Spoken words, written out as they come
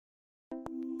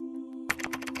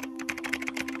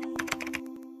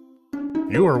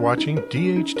You are watching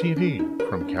DHTV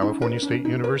from California State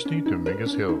University,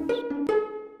 Dominguez Hills.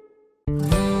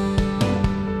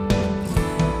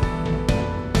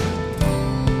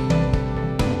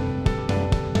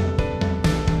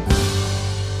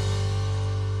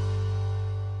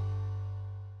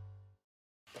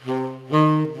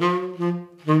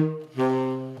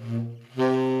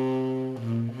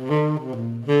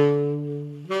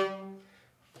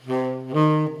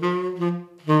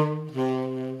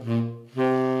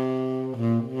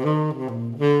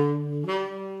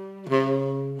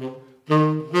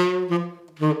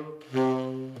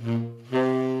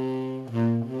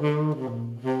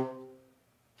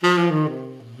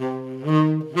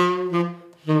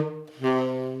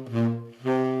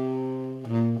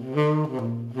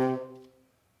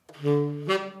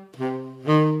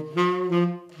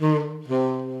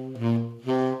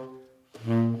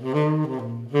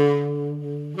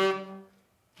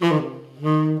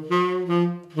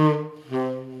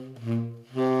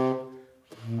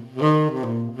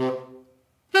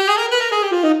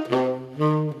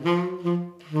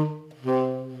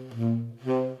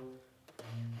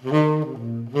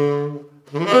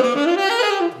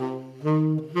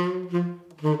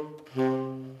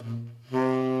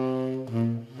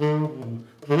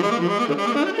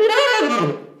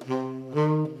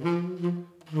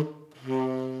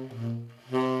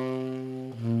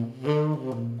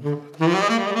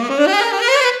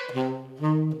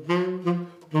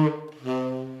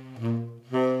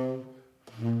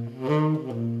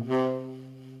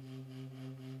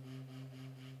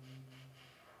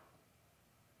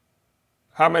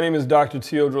 Hi, my name is Dr.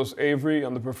 Teodros Avery.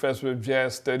 I'm the professor of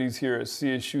jazz studies here at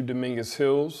CSU Dominguez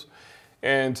Hills.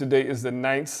 And today is the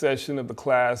 9th session of the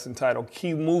class entitled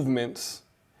Key Movements,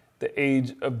 the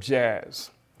Age of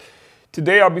Jazz.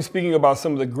 Today I'll be speaking about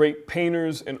some of the great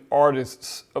painters and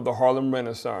artists of the Harlem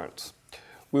Renaissance.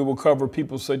 We will cover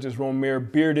people such as Romare,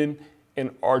 Bearden,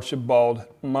 and Archibald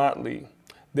Motley.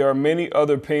 There are many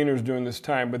other painters during this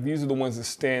time, but these are the ones that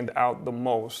stand out the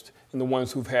most and the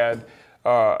ones who've had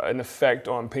an effect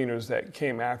on painters that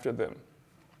came after them.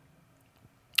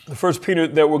 The first painter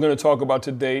that we're going to talk about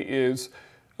today is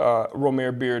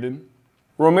Romare Bearden.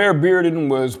 Romare Bearden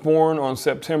was born on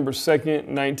September 2nd,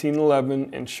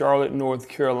 1911 in Charlotte, North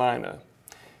Carolina.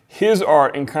 His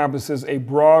art encompasses a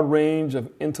broad range of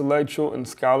intellectual and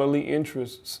scholarly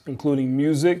interests, including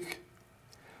music,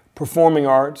 performing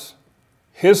arts,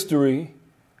 history,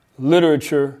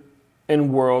 literature,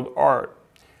 and world art.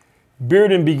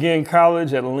 Bearden began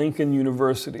college at Lincoln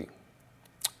University,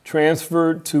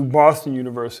 transferred to Boston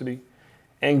University,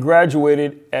 and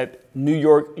graduated at New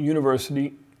York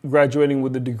University, graduating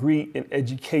with a degree in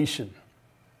education.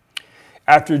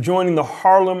 After joining the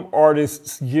Harlem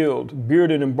Artists Guild,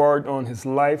 Bearden embarked on his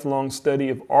lifelong study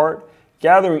of art,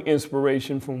 gathering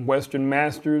inspiration from Western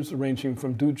masters ranging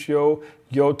from Duccio,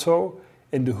 Giotto,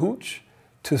 and DeHooch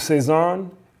to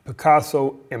Cezanne,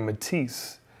 Picasso, and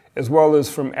Matisse, as well as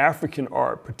from African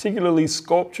art, particularly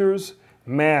sculptures,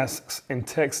 masks, and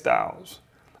textiles,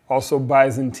 also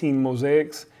Byzantine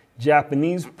mosaics,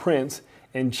 Japanese prints,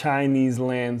 and Chinese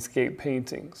landscape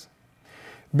paintings.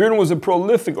 Bearden was a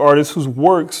prolific artist whose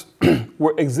works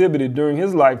were exhibited during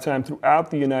his lifetime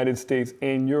throughout the United States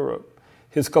and Europe.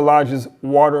 His collages,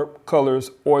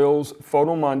 watercolors, oils,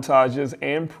 photo montages,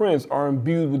 and prints are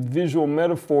imbued with visual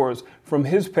metaphors from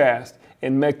his past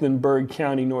in Mecklenburg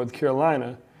County, North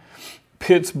Carolina,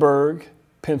 Pittsburgh,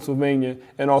 Pennsylvania,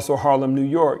 and also Harlem, New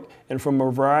York, and from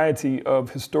a variety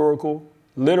of historical,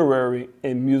 literary,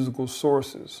 and musical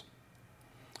sources.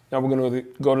 Now we're going to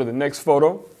go to the next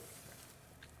photo.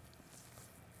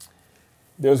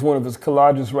 There's one of his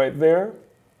collages right there.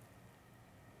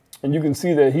 And you can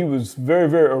see that he was very,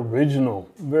 very original,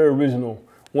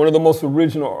 one of the most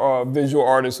original visual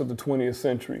artists of the 20th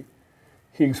century.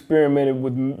 He experimented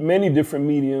with many different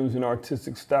mediums and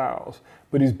artistic styles,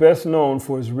 but he's best known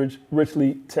for his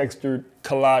richly textured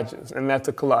collages, and that's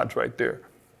a collage right there.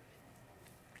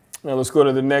 Now let's go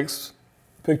to the next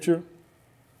picture.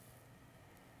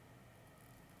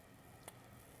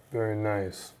 Very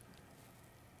nice.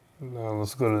 Now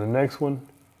let's go to the next one.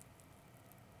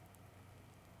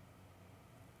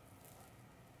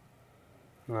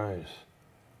 Nice.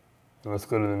 Now let's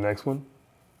go to the next one.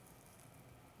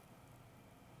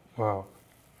 Wow.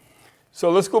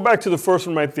 So let's go back to the first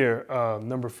one right there,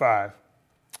 number 5.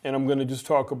 And I'm going to just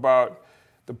talk about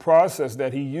the process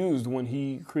that he used when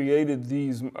he created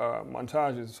these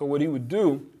montages. So what he would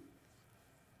do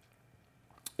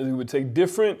is he would take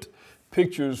different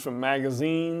pictures from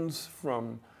magazines,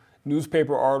 from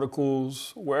newspaper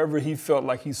articles, wherever he felt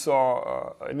like he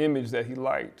saw an image that he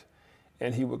liked,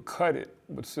 and he would cut it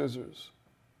with scissors.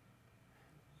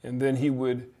 And then he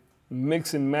would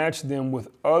mix and match them with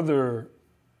other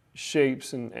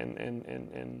shapes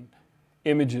and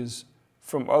images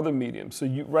from other mediums. So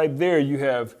right there you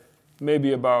have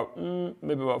maybe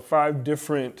about 5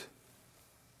 different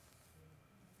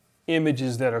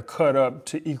images that are cut up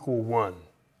to equal 1.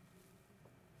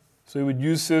 So he would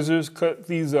use scissors, cut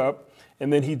these up,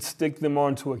 and then he'd stick them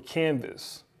onto a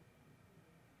canvas.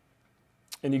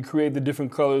 And he'd create the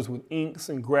different colors with inks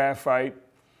and graphite,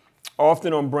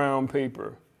 often on brown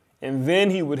paper. And then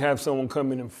he would have someone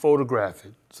come in and photograph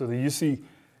it. So that you see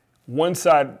one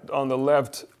side on the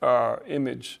left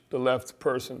image, the left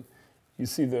person, you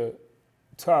see the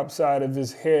top side of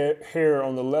his hair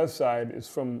on the left side is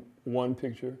from one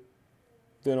picture.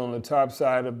 Then on the top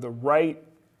side of the right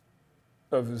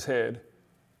of his head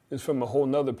is from a whole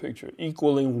nother picture,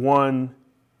 equaling one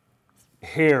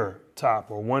hair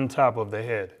top or one top of the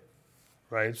head,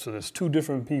 right? So there's 2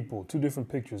 different people, 2 different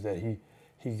pictures that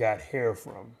he got hair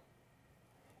from.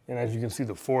 And as you can see,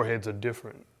 the foreheads are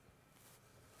different.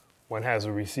 One has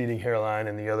a receding hairline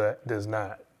and the other does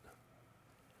not.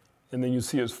 And then you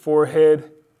see his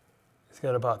forehead. It's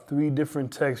got about 3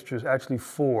 different textures, actually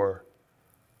 4.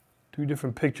 3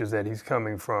 different pictures that he's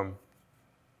coming from.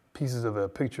 Pieces of a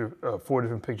picture, 4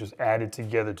 different pictures added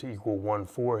together to equal one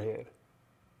forehead.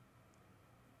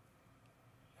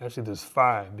 Actually, there's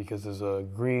 5 because there's a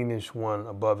greenish one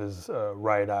above his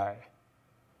right eye.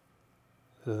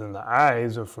 So then the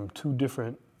eyes are from 2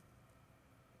 different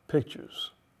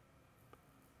pictures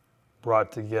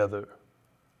brought together.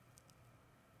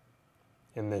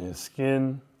 And then his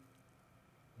skin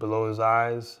below his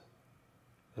eyes,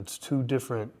 it's 2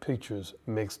 different pictures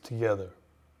mixed together.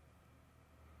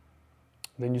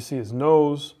 Then you see his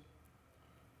nose.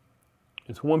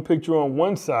 It's one picture on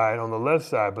one side, on the left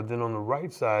side, but then on the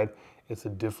right side, it's a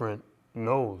different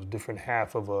nose, different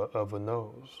half of a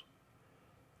nose.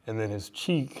 And then his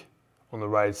cheek on the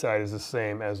right side is the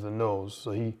same as the nose.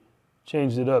 So he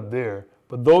changed it up there.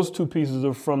 But those 2 pieces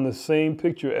are from the same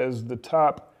picture as the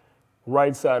top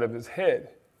right side of his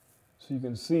head. So you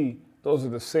can see those are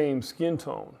the same skin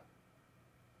tone,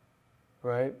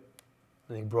 right?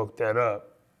 And he broke that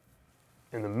up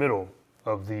in the middle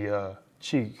of the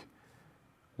cheek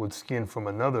with skin from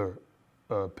another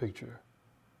picture.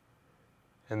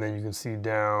 And then you can see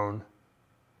down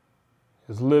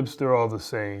his lips, they're all the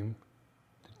same.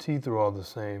 The teeth are all the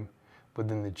same. But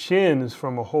then the chin is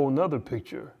from a whole nother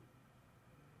picture,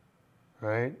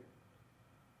 right?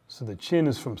 So the chin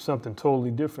is from something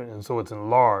totally different, and so it's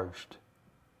enlarged.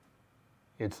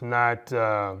 It's not,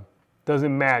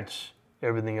 doesn't match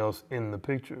everything else in the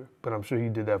picture, but I'm sure he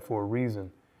did that for a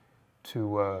reason,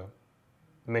 to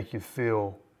make you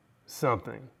feel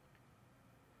something.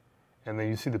 And then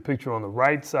you see the picture on the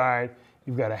right side,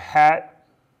 you've got a hat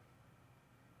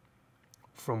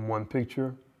from one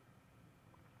picture,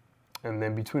 and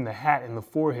then between the hat and the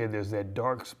forehead, there's that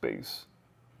dark space,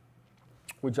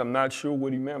 which I'm not sure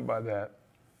what he meant by that,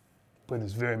 but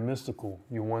it's very mystical.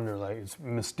 You wonder, like, it's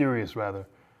mysterious rather,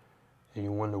 and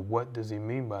you wonder, what does he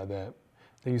mean by that?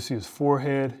 Then you see his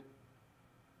forehead.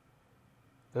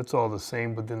 That's all the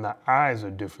same, but then the eyes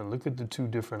are different. Look at the 2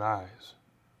 different eyes.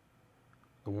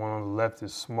 The one on the left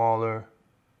is smaller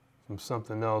from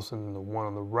something else, and then the one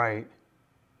on the right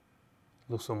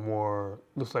looks like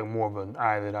more of an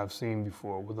eye that I've seen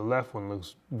before. Well, the left one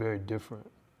looks very different.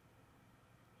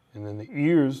 And then the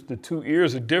ears, the 2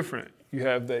 ears are different. You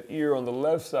have that ear on the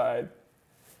left side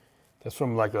that's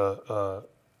from like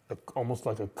almost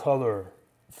like a color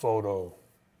photo,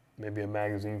 maybe a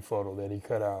magazine photo that he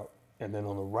cut out. And then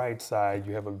on the right side,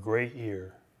 you have a gray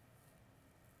ear.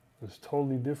 It's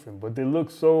totally different, but they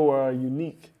look so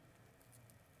unique.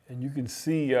 And you can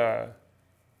see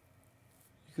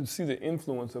the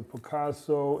influence of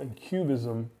Picasso and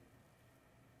Cubism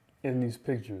in these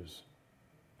pictures.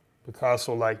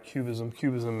 Picasso liked Cubism.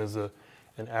 Cubism is an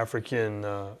African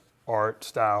art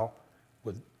style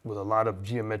with a lot of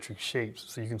geometric shapes.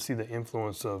 So you can see the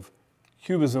influence of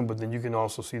Cubism, but then you can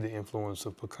also see the influence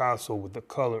of Picasso with the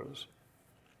colors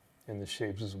and the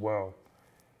shapes as well.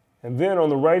 And then on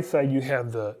the right side, you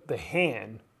have the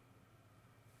hand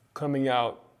coming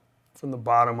out from the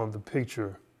bottom of the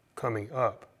picture, coming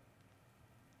up.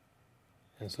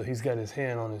 And so he's got his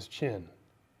hand on his chin.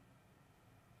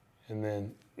 And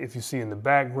then if you see in the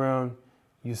background,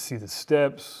 you see the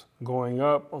steps going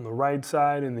up on the right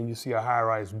side, and then you see a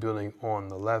high-rise building on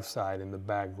the left side in the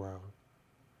background.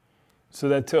 So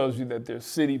that tells you that they're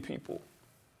city people.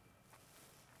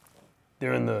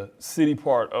 They're in the city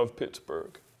part of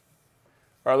Pittsburgh.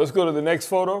 All right, let's go to the next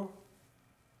photo.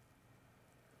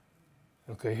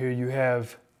 Okay, here you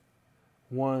have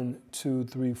 1, 2,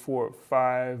 3, 4,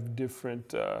 5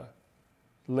 different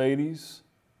ladies.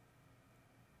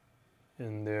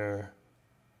 And they're,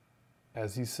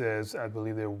 as he says, I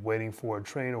believe they're waiting for a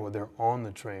train or they're on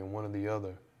the train, one or the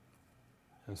other.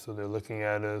 And so they're looking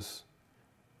at us.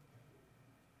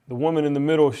 The woman in the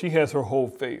middle, she has her whole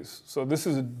face. So this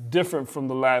is different from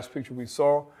the last picture we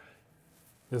saw.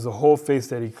 There's a whole face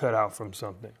that he cut out from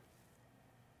something.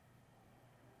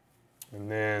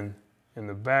 And then in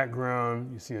the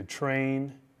background, you see a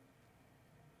train.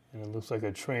 And it looks like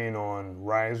a train on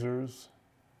risers.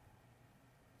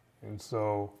 And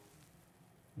so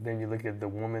then you look at the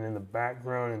woman in the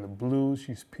background in the blue,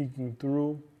 she's peeking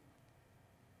through.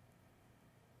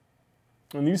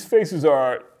 And these faces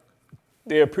are,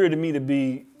 they appear to me to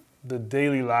be the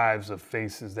daily lives of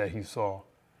faces that he saw,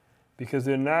 because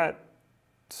they're not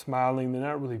smiling, they're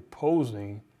not really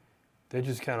posing, they're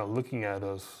just kind of looking at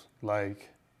us like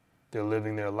they're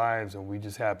living their lives and we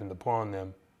just happened upon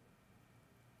them.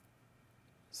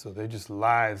 So they're just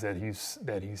lives that he's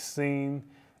seen,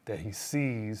 that he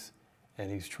sees, and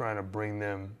he's trying to bring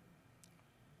them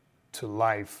to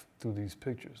life through these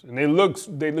pictures. And they look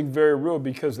very real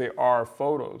because they are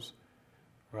photos,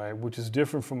 right? Which is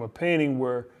different from a painting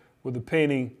where with a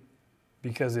painting,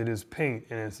 because it is paint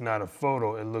and it's not a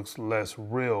photo, it looks less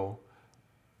real.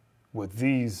 With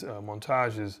these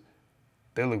montages,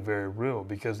 they look very real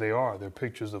because they're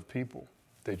pictures of people.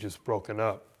 They're just broken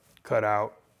up, cut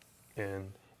out,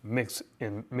 and mixed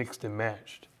and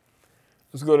matched.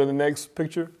 Let's go to the next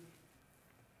picture.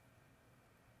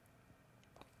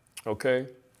 Okay,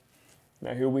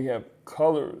 now here we have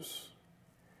colors.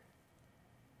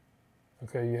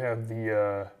 Okay, you have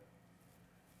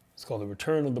it's called The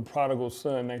Return of the Prodigal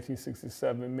Son,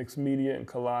 1967, mixed media and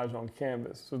collage on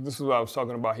canvas. So this is what I was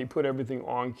talking about. He put everything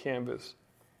on canvas,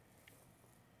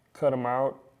 cut them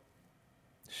out,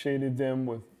 shaded them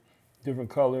with different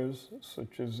colors,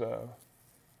 such as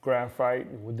graphite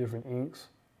and with different inks.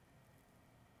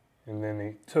 And then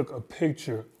they took a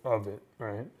picture of it,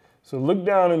 right? So look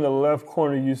down in the left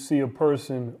corner, you see a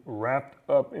person wrapped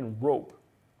up in rope.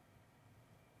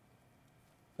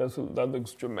 That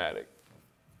looks dramatic.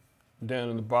 Down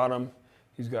in the bottom,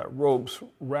 he's got ropes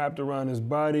wrapped around his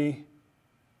body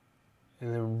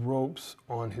and then ropes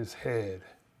on his head.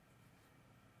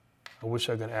 I wish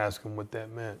I could ask him what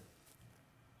that meant.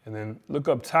 And then look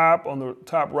up top, on the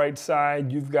top right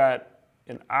side, you've got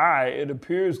an eye. It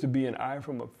appears to be an eye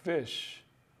from a fish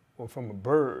or from a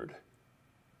bird,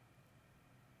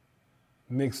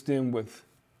 mixed in with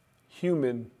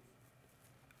human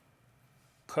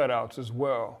cutouts as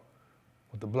well,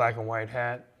 with the black and white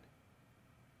hat.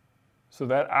 So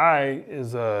that eye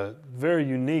is very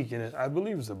unique, and I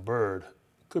believe it's a bird.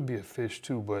 Could be a fish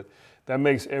too, but that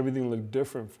makes everything look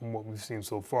different from what we've seen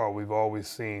so far. We've always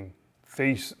seen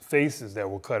faces that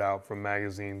were cut out from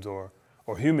magazines or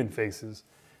human faces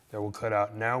that were cut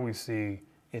out. Now we see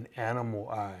an animal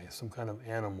eye, some kind of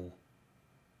animal.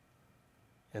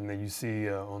 And then you see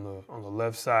on the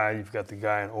left side, you've got the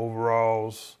guy in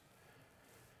overalls.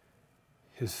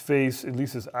 His face, at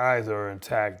least his eyes are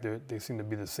intact. They seem to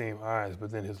be the same eyes,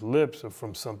 but then his lips are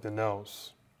from something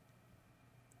else.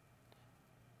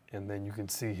 And then you can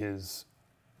see his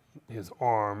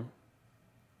arm,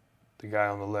 the guy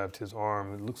on the left, his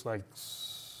arm. It looks like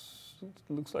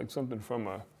something from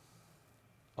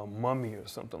a mummy or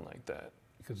something like that,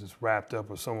 because it's wrapped up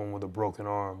with someone with a broken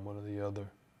arm, one or the other.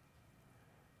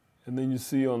 And then you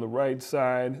see on the right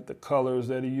side the colors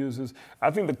that he uses.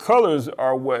 I think the colors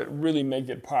are what really make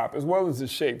it pop, as well as the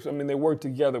shapes. I mean, they work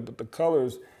together, but the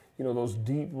colors, you know, those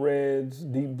deep reds,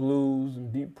 deep blues,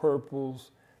 and deep purples,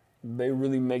 they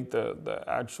really make the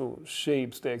actual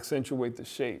shapes, they accentuate the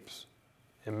shapes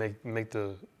and make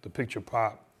the picture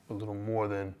pop a little more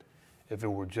than if it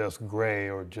were just gray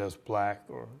or just black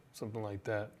or something like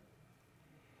that.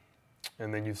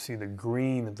 And then you see the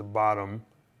green at the bottom,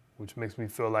 which makes me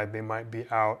feel like they might be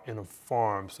out in a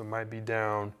farm. So it might be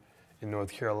down in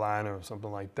North Carolina or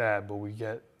something like that, but we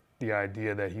get the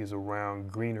idea that he's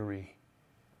around greenery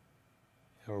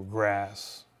or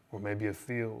grass or maybe a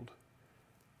field.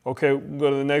 Okay, we'll go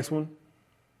to the next one.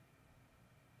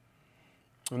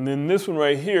 And then this one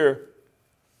right here,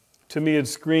 to me it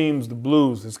screams the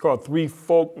blues. It's called Three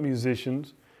Folk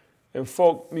Musicians. And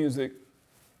folk music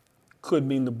could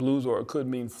mean the blues or it could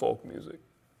mean folk music.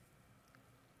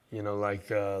 You know, like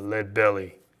Lead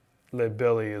Belly. Lead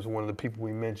Belly is one of the people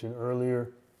we mentioned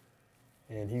earlier,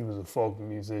 and he was a folk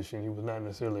musician. He was not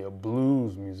necessarily a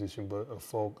blues musician, but a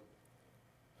folk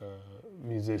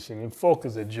musician. And folk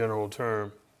is a general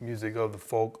term, music of the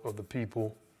folk, of the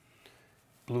people.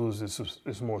 blues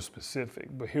is more specific.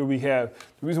 But here we have,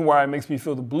 the reason why it makes me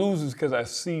feel the blues is because I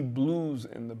see blues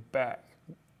in the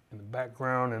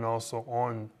background and also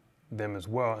on them as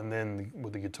well. And then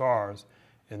with the guitars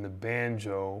and the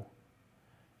banjo,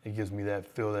 it gives me that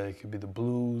feel that it could be the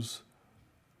blues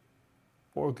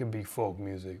or it could be folk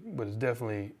music, but it's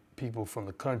definitely people from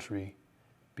the country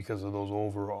because of those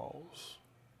overalls,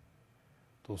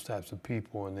 those types of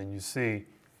people. And then you see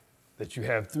that you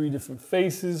have three different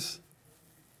faces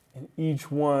and each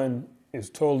one is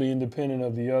totally independent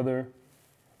of the other.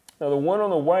 Now the one on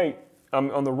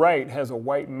the right has a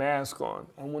white mask on.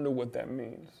 I wonder what that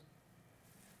means.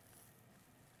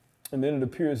 And then it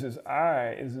appears his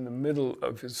eye is in the middle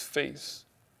of his face,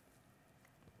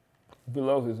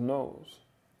 below his nose.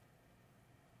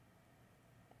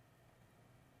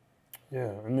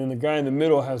 Yeah, and then the guy in the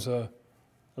middle has a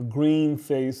green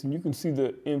face, and you can see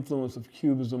the influence of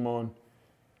Cubism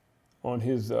on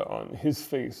his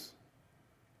face.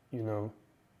 You know,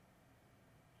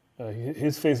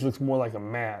 his face looks more like a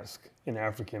mask, an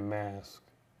African mask.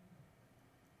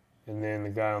 And then the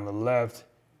guy on the left,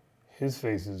 his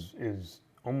face is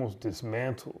almost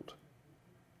dismantled.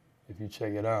 If you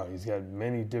check it out, he's got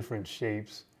many different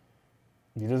shapes.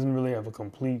 He doesn't really have a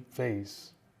complete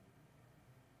face.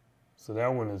 So that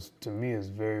one is, to me, is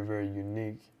very, very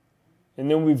unique. And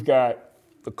then we've got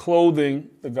the clothing.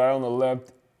 The guy on the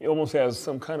left, he almost has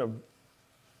some kind of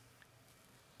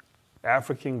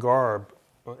African garb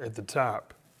at the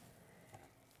top,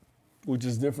 which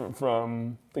is different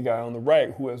from the guy on the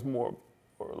right who has more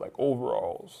or like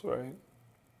overalls, right?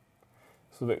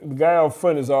 So the guy out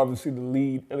front is obviously the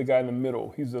lead, and the guy in the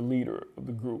middle, he's the leader of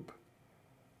the group.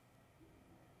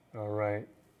 All right.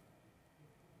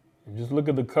 And just look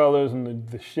at the colors and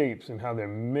the shapes and how they're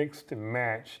mixed and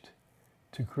matched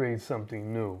to create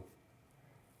something new.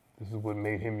 This is what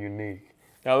made him unique.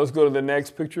 Now let's go to the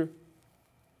next picture.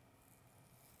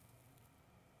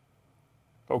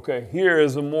 Okay, here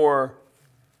is a more,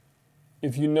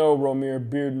 if you know Romare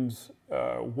Bearden's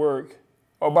work.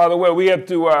 Oh, by the way, we have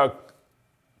to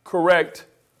correct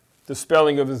the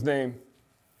spelling of his name.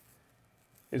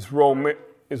 It's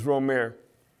Romare.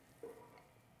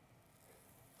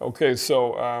 Okay,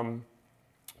 so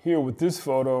here with this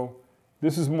photo,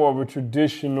 this is more of a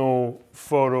traditional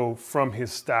photo from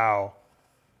his style.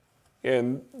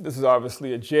 And this is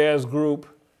obviously a jazz group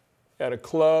at a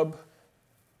club.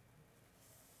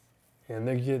 And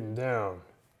they're getting down.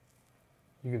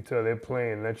 You can tell they're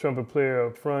playing. That trumpet player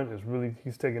up front is really,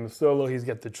 he's taking the solo. He's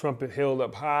got the trumpet held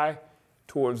up high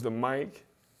towards the mic.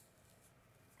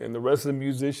 And the rest of the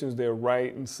musicians, they're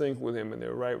right in sync with him and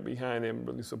they're right behind him,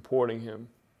 really supporting him.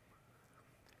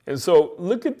 And so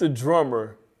look at the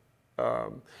drummer.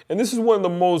 And this is one of the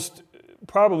most,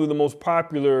 probably the most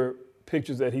popular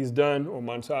pictures that he's done or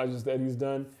montages that he's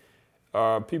done.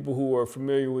 People who are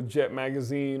familiar with Jet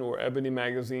Magazine or Ebony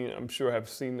Magazine, I'm sure have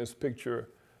seen this picture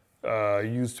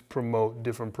used to promote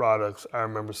different products. I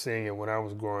remember seeing it when I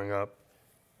was growing up.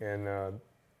 And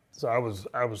so I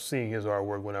was seeing his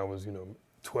artwork when I was,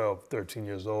 12, 13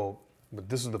 years old. But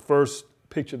this is the first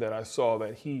picture that I saw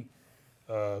that he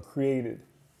created.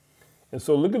 And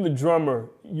so look at the drummer.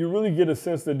 You really get a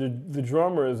sense that the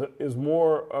drummer is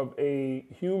more of a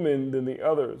human than the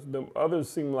others. The others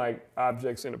seem like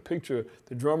objects in a picture.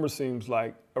 The drummer seems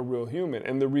like a real human.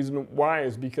 And the reason why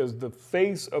is because the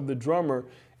face of the drummer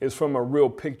is from a real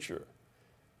picture.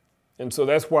 And so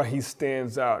that's why he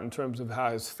stands out in terms of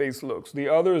how his face looks. The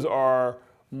others are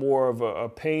more of a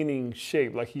painting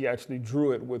shape, like he actually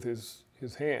drew it with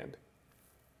his hand,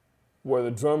 where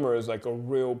the drummer is like a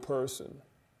real person,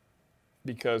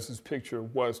 because his picture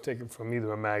was taken from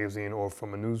either a magazine or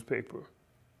from a newspaper.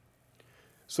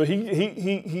 So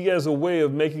he has a way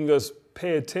of making us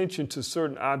pay attention to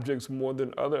certain objects more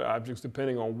than other objects,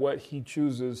 depending on what he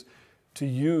chooses to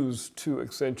use to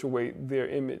accentuate their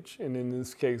image. And in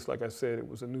this case, like I said, it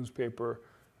was a newspaper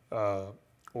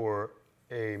or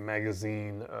a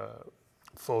magazine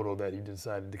photo that he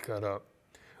decided to cut up.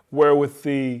 Where with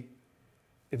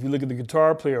if you look at the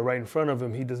guitar player right in front of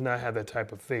him, he does not have that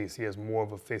type of face. He has more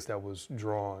of a face that was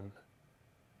drawn.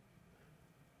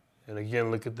 And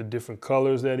again, look at the different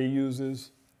colors that he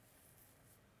uses.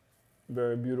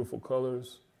 Very beautiful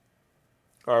colors.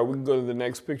 All right, we can go to the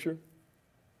next picture.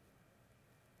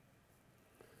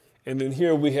 And then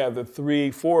here we have the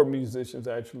 4 musicians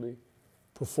actually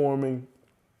performing,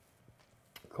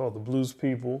 called the Blues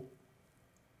People.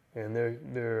 And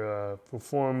they're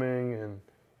performing, and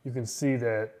you can see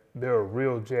that they're a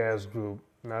real jazz group,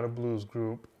 not a blues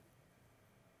group.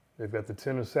 They've got the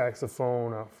tenor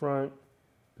saxophone out front,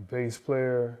 the bass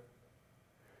player.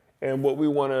 And what we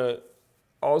want to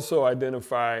also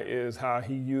identify is how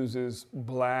he uses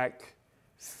black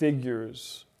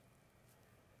figures,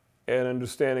 and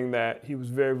understanding that he was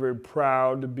very, very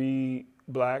proud to be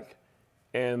black,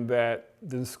 and that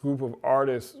this group of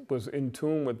artists was in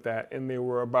tune with that, and they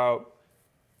were about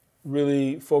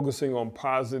really focusing on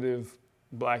positive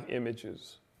black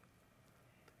images,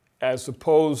 as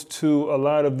opposed to a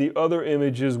lot of the other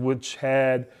images which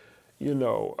had, you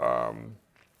know,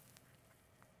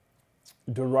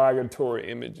 derogatory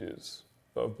images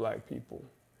of black people.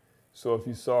 So if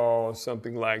you saw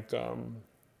something like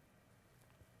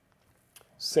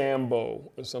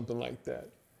Sambo or something like that,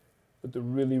 with the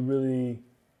really, really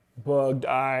bugged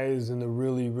eyes and the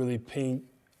really, really pink,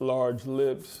 large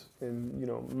lips, and, you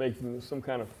know, making some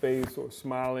kind of face or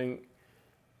smiling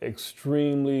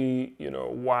extremely, you know,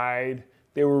 wide.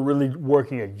 They were really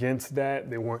working against that.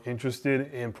 They weren't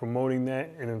interested in promoting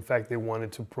that. And in fact, they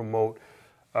wanted to promote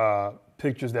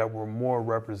pictures that were more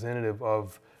representative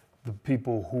of the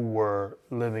people who were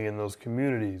living in those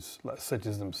communities, such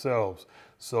as themselves.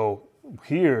 So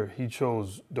here he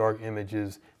chose dark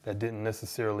images that didn't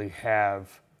necessarily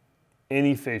have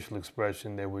any facial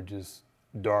expression. They were just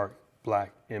dark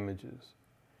black images.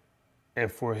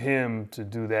 And for him to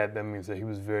do that, that means that he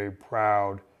was very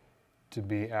proud to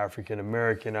be African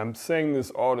American. I'm saying this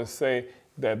all to say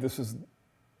that this is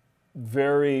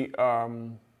very,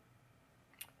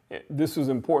 this was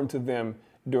important to them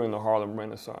during the Harlem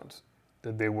Renaissance,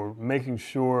 that they were making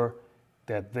sure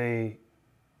that they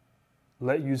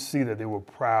let you see that they were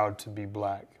proud to be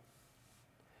black,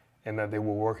 and that they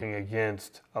were working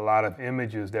against a lot of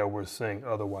images that were saying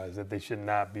otherwise, that they should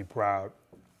not be proud.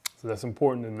 So that's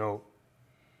important to note.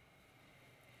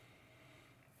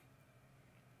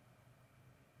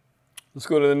 Let's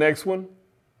go to the next one.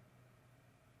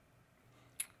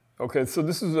 Okay, so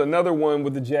this is another one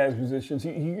with the jazz musicians.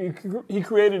 He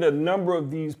created a number of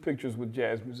these pictures with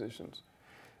jazz musicians.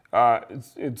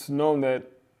 It's known that,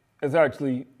 it's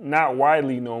actually not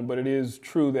widely known, but it is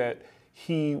true that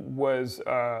he was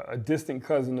a distant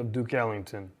cousin of Duke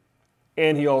Ellington.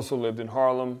 And he also lived in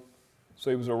Harlem, so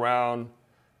he was around,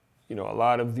 you know, a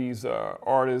lot of these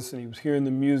artists, and he was hearing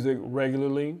the music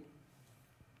regularly.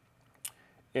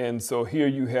 And so here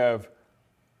you have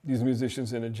these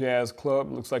musicians in a jazz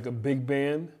club. Looks like a big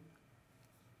band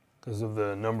because of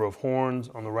the number of horns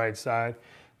on the right side.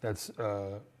 That's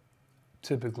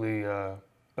typically a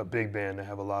big band to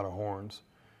have a lot of horns.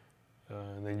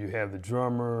 And then you have the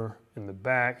drummer in the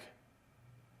back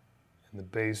and the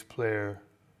bass player.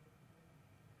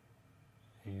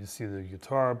 And you see the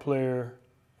guitar player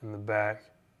in the back.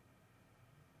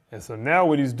 And so now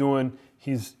what he's doing,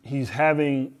 he's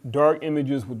having dark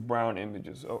images with brown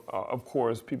images. Of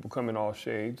course, people come in all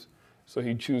shades, so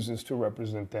he chooses to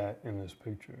represent that in this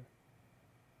picture.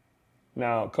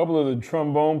 Now, a couple of the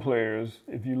trombone players,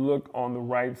 if you look on the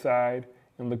right side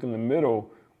and look in the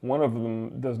middle, one of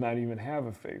them does not even have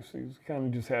a face. He kind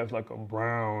of just has like a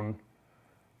brown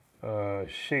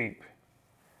shape.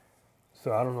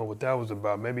 So I don't know what that was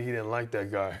about. Maybe he didn't like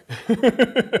that guy.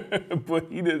 But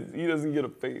he doesn't get a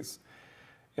face.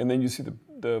 And then you see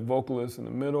the vocalist in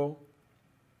the middle.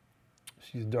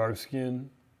 She's dark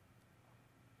skinned.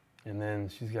 And then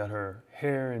she's got her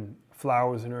hair and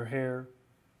flowers in her hair.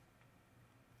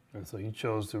 And so he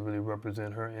chose to really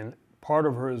represent her. And part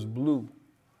of her is blue.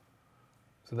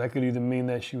 So that could either mean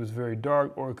that she was very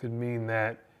dark, or it could mean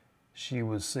that she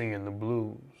was singing the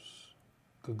blues.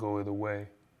 Could go either way.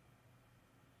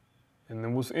 And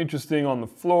then what's interesting, on the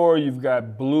floor, you've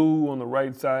got blue on the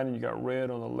right side and you got red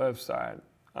on the left side.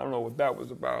 I don't know what that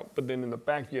was about. But then in the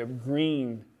back, you have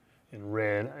green and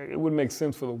red. It would make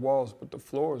sense for the walls, but the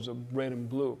floors are red and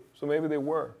blue. So maybe they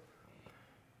were.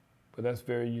 But that's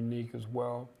very unique as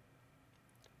well.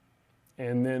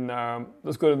 And then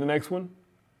let's go to the next one.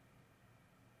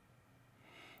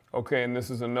 Okay, and this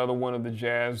is another one of the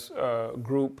jazz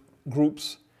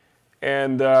groups.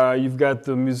 And you've got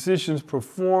the musicians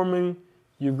performing,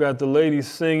 you've got the ladies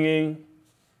singing,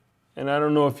 and I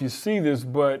don't know if you see this,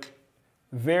 but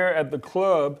there at the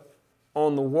club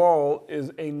on the wall is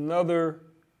another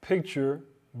picture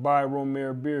by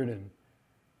Romare Bearden,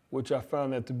 which I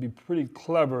found that to be pretty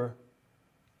clever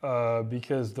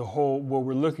because what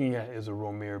we're looking at is a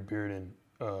Romare Bearden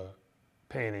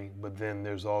painting, but then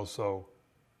there's also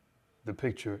the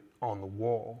picture on the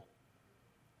wall.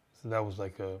 So that was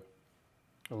like a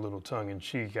little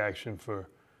tongue-in-cheek action for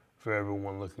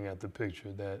everyone looking at the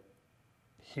picture, that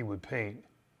he would paint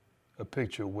a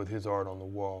picture with his art on the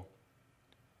wall.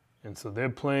 And so they're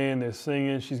playing, they're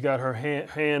singing. She's got her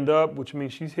hand up, which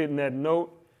means she's hitting that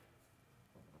note.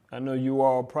 I know you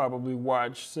all probably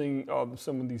watch some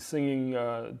of these singing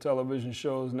television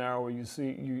shows now where you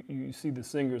see the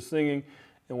singer singing,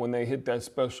 and when they hit that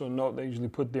special note, they usually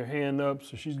put their hand up,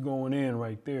 so she's going in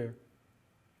right there.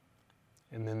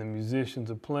 And then the musicians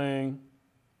are playing,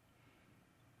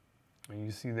 and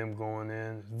you see them going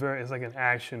in. It's like an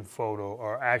action photo,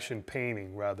 or action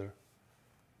painting, rather.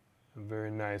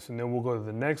 Very nice. And then we'll go to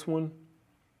the next one.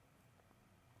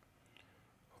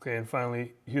 Okay, and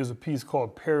finally, here's a piece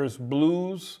called Paris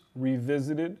Blues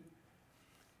Revisited.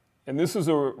 And this is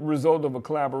a result of a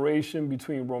collaboration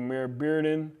between Romare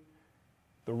Bearden,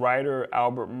 the writer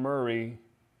Albert Murray,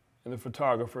 and the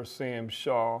photographer Sam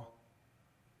Shaw.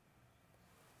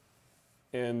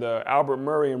 And Albert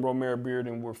Murray and Romare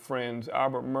Bearden were friends.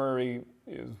 Albert Murray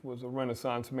was a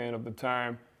Renaissance man of the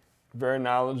time, very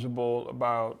knowledgeable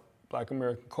about Black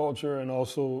American culture, and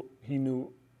also he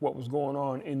knew what was going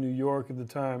on in New York at the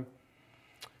time.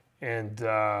 And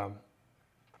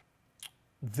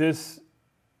this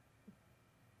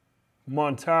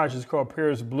montage is called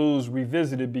Paris Blues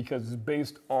Revisited because it's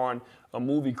based on a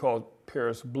movie called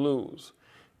Paris Blues.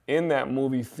 In that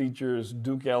movie features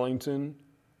Duke Ellington,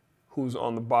 who's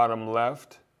on the bottom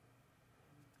left,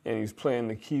 and he's playing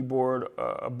the keyboard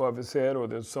above his head, or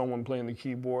there's someone playing the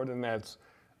keyboard, and that's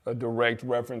a direct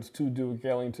reference to Duke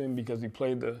Ellington because he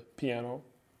played the piano.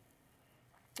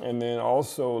 And then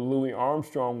also Louis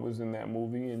Armstrong was in that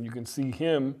movie, and you can see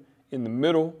him in the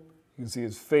middle. You can see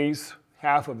his face,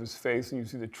 half of his face, and you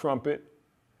see the trumpet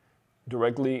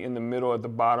directly in the middle at the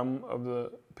bottom of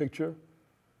the picture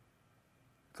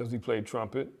because he played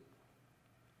trumpet.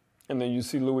 And then you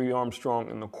see Louis Armstrong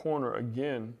in the corner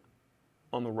again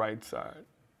on the right side,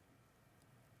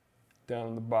 down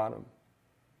in the bottom.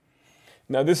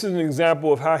 Now this is an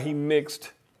example of how he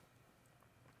mixed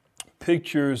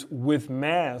pictures with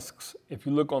masks. If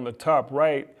you look on the top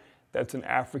right, that's an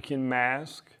African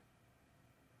mask.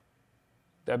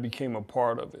 That became a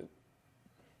part of it.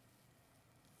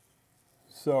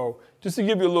 So just to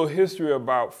give you a little history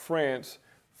about France,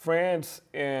 France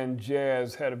and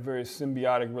jazz had a very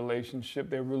symbiotic relationship.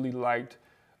 They really liked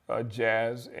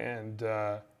jazz and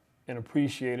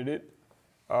appreciated it.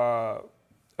 A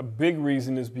big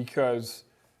reason is because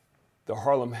the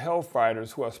Harlem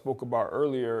Hellfighters, who I spoke about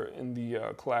earlier in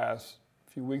the class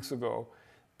a few weeks ago,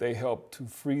 they helped to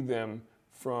free them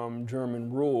from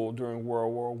German rule during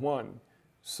World War I.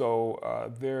 So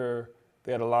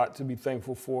they had a lot to be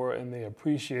thankful for, and they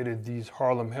appreciated these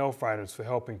Harlem Hellfighters for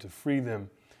helping to free them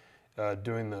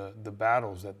during the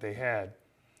battles that they had.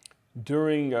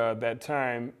 During that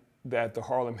time that the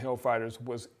Harlem Hellfighters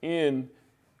was in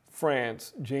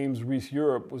France, James Reese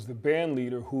Europe was the band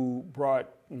leader who brought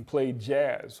and played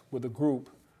jazz with a group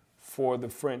for the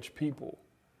French people.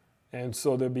 And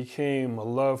so there became a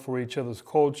love for each other's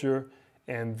culture.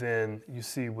 And then you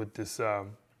see with this,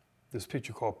 this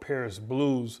picture called Paris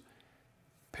Blues,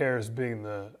 Paris being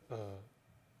the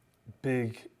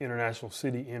big international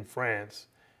city in France,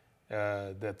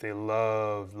 that they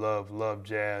love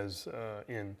jazz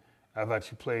in. I've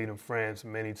actually played in France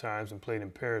many times and played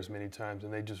in Paris many times,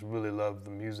 and they just really love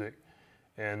the music.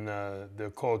 And their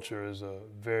culture is a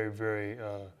very, very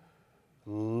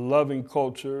loving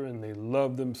culture, and they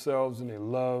love themselves and they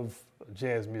love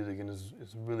jazz music, and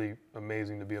it's really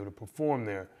amazing to be able to perform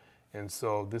there. And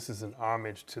so this is an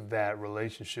homage to that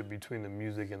relationship between the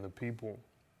music and the people.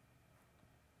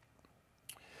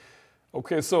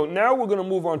 Okay, so now we're going to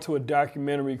move on to a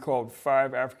documentary called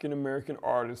 5 African American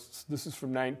Artists. This is from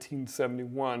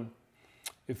 1971.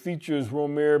 It features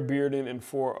Romare Bearden and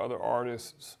 4 other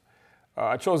artists.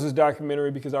 I chose this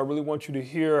documentary because I really want you to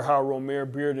hear how Romare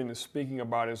Bearden is speaking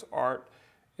about his art.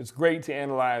 It's great to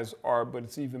analyze art, but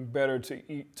it's even better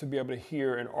to be able to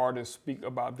hear an artist speak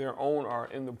about their own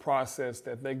art in the process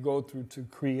that they go through to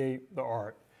create the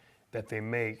art that they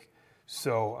make.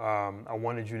 So I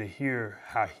wanted you to hear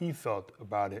how he felt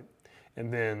about it,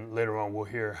 and then later on we'll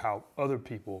hear how other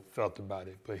people felt about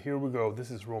it. But here we go. This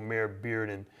is Romare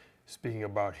Bearden speaking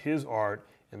about his art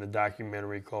in the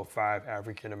documentary called 5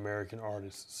 African American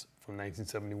Artists from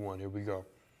 1971. Here we go.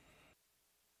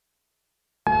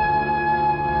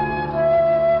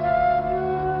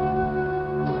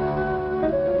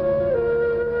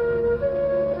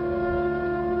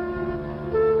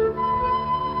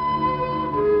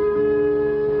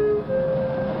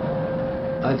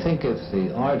 I think if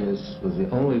the artist was the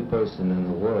only person in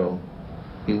the world,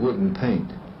 he wouldn't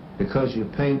paint, because you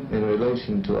paint in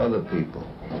relation to other people.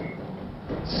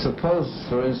 Suppose,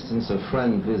 for instance, a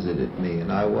friend visited me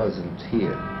and I wasn't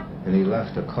here, and he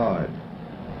left a card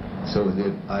so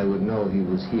that I would know he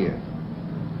was here.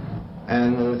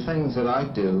 And the things that I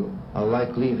do I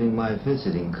like leaving my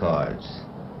visiting cards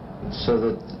so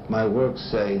that my works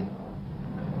say,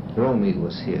 Romy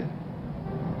was here.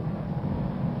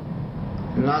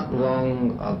 Not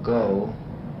long ago,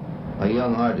 a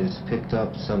young artist picked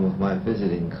up some of my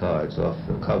visiting cards off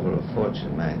the cover of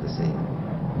Fortune magazine.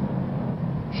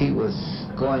 He was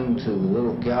going to the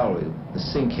little gallery, the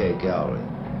Cinque Gallery,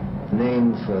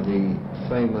 named for the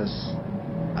famous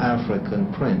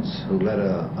African prince who led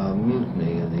a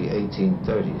mutiny in the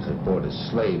 1830s aboard a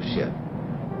slave ship.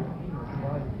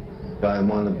 I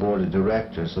am on the board of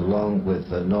directors along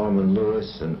with Norman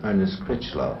Lewis and Ernest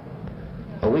Critchlow.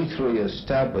 We three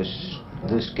established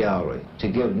this gallery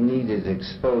to give needed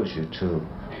exposure to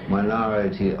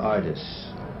minority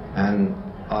artists, and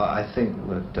I think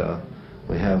that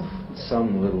we have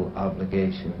some little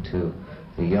obligation to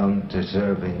the young,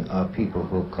 deserving people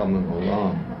who are coming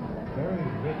along.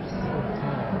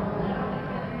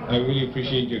 I really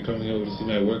appreciate your coming over to see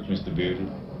my work, Mr. Bearden.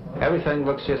 Everything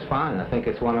looks just fine. I think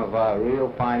it's one of our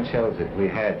real fine shows that we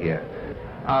had here.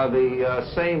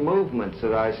 The same movements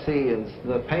that I see in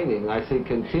the painting, I see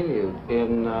continued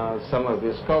in some of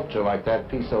your sculpture, like that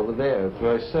piece over there. It's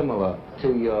very similar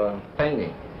to your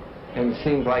painting. And it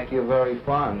seems like you're very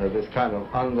fond of this kind of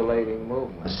undulating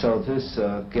movement. So this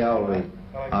gallery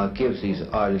gives these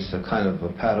artists a kind of a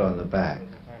pat on the back.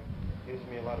 Gives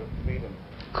me a lot of freedom.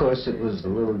 Of course, it was a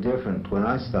little different when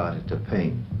I started to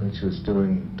paint, which was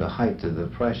during the height of the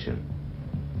Depression.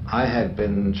 I had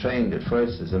been trained at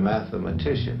first as a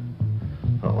mathematician,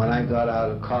 but when I got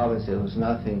out of college, there was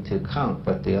nothing to count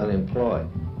but the unemployed.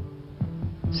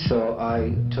 So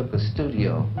I took a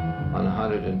studio on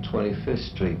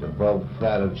 125th Street above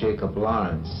that of Jacob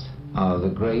Lawrence.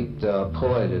 The great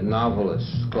poet and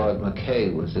novelist Claude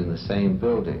McKay was in the same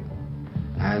building.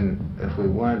 And if we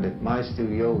weren't at my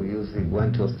studio, we usually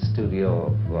went to the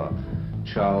studio of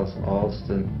Charles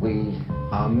Alston. We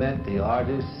met the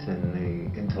artists and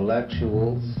the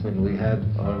intellectuals, and we had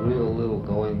a real little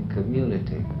going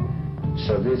community.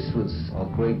 So this was a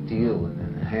great deal in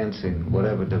enhancing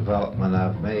whatever development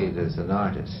I've made as an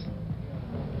artist.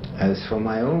 As for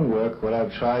my own work, what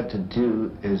I've tried to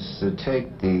do is to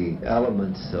take the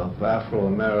elements of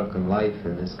Afro-American life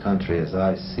in this country as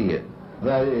I see it.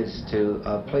 That is to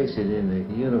place it in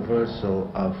a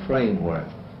universal framework.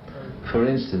 For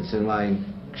instance, in my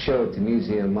show at the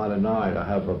Museum of Modern Art, I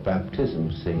have a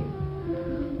baptism scene.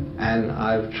 And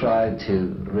I've tried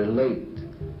to relate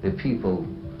the people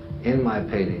in my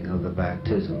painting of the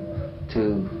baptism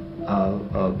to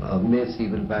myths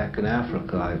even back in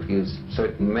Africa. I've used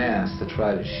certain masks to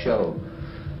try to show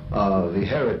the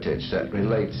heritage that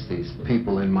relates these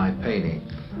people in my painting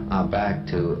back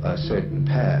to a certain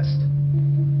past.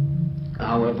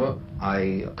 However,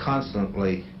 I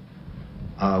constantly,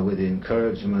 with the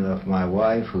encouragement of my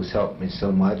wife, who's helped me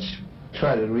so much,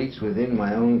 try to reach within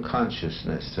my own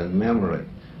consciousness and memory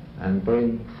and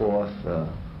bring forth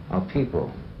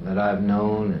people that I've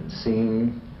known and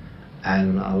seen,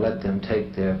 and let them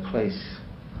take their place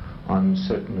on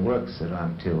certain works that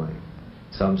I'm doing.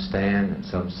 Some stand and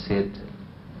some sit,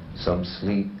 some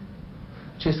sleep,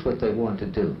 just what they want to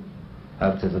do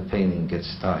after the painting gets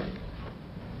started.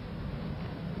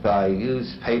 I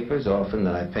use papers often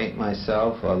that I paint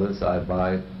myself, others I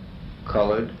buy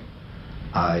colored.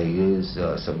 I use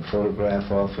some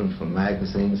photograph often from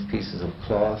magazines, pieces of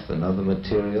cloth and other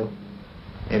material.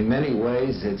 In many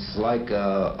ways, it's like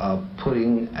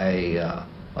putting a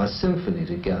symphony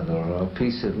together, or a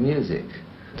piece of music,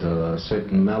 a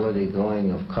certain melody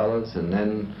going of colors, and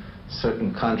then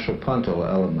certain contrapuntal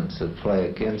elements that play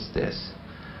against this.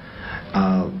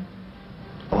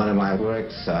 One of my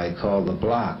works I call The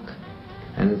Block,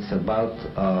 and it's about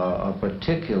a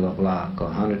particular block,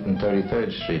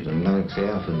 133rd Street and Lenox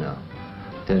Avenue,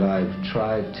 that I've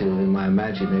tried to, in my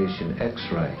imagination,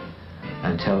 X-ray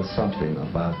and tell something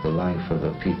about the life of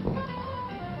the people.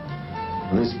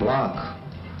 This block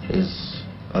is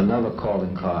another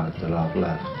calling card that I've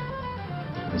left.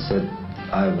 It said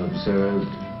I've observed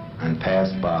and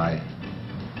passed by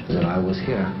that I was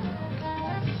here.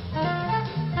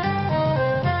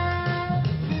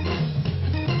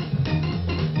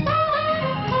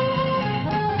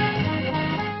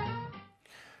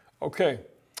 Okay,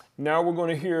 now we're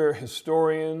going to hear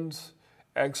historians,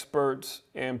 experts,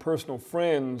 and personal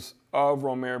friends of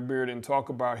Romare Bearden talk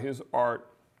about his art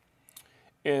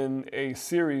in a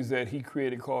series that he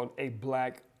created called A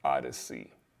Black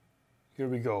Odyssey. Here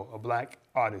we go, A Black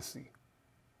Odyssey.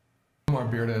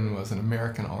 Romare Bearden was an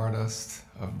American artist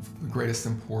of the greatest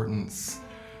importance,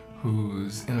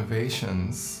 whose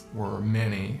innovations were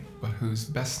many, but who's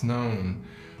best known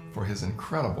for his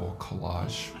incredible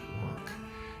collage work.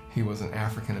 He was an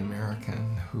African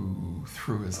American who,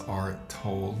 through his art,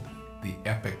 told the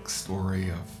epic story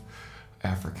of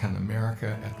African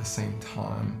America at the same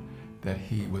time that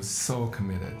he was so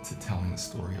committed to telling the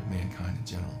story of mankind in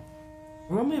general.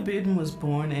 Romare Bearden was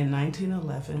born in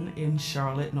 1911 in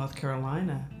Charlotte, North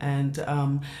Carolina, and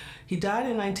he died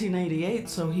in 1988,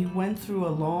 so he went through a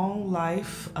long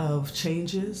life of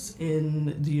changes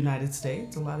in the United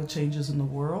States, a lot of changes in the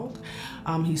world.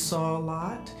 He saw a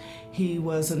lot. He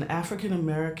was an African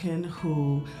American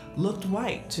who looked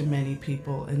white to many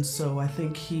people, and so I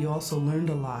think he also learned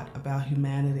a lot about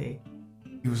humanity.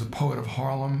 He was a poet of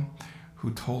Harlem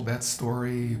who told that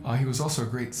story. He was also a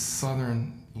great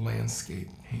Southern landscape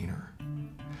painter.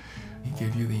 He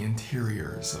gave you the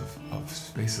interiors of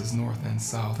spaces north and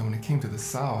south, and when it came to the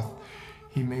south,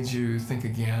 he made you think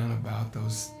again about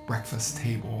those breakfast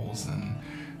tables and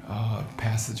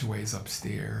passageways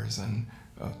upstairs and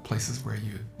places where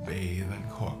you'd bathe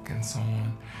and cook and so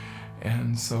on.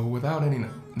 And so without any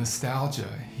nostalgia,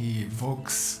 he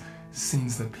evokes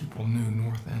scenes that people knew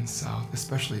north and south,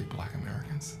 especially Black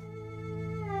Americans.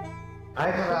 I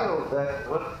feel that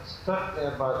what struck me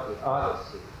about the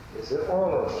Odyssey is that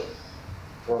all of us,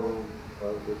 from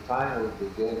the time we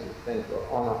began to think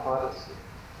on an Odyssey,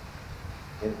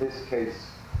 in this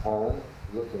case, home,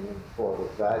 looking for the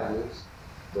values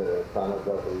that are kind of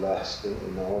everlasting,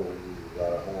 you know, when you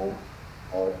are home,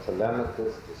 or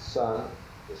Telemachus, the son,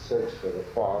 the search for the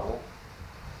father,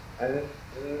 and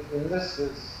this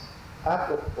is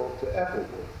applicable to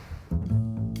everyone.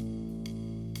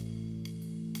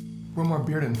 Romare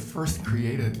Bearden first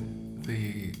created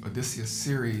the Odysseus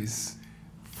series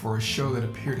for a show that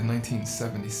appeared in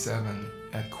 1977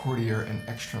 at Courtier and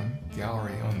Ekstrom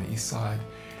Gallery on the East Side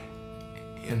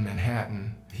in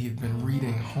Manhattan. He had been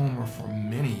reading Homer for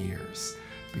many years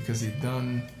because he'd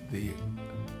done the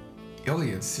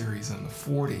Iliad series in the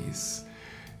 40s,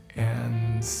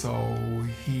 and so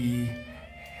he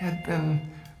had been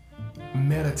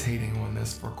meditating on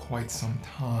this for quite some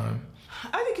time.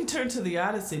 I think he turned to the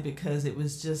Odyssey because it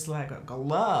was just like a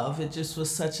love. It just was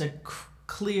such a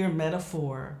clear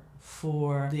metaphor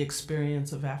for the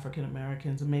experience of African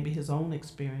Americans and maybe his own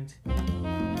experience.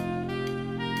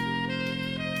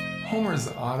 Homer's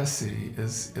Odyssey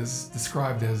is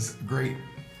described as a great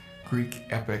Greek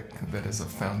epic that is a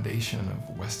foundation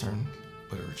of Western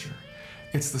literature.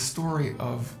 It's the story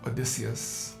of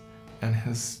Odysseus and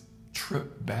his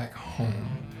trip back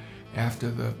home after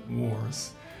the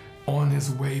wars. On his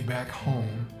way back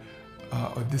home,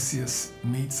 Odysseus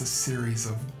meets a series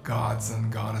of gods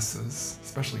and goddesses,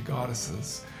 especially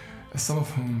goddesses, some of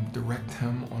whom direct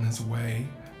him on his way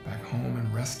back home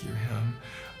and rescue him.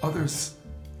 Others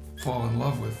fall in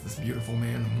love with this beautiful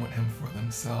man and want him for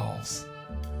themselves.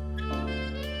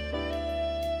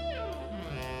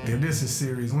 The Odysseus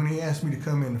series, when he asked me to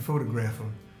come in and photograph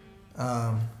him,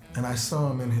 and I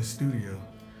saw him in his studio,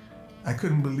 I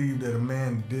couldn't believe that a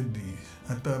man did these.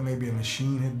 I thought maybe a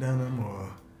machine had done them,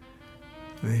 or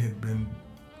they had been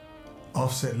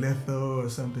offset litho or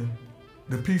something.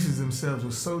 The pieces themselves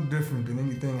were so different than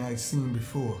anything I'd seen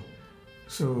before.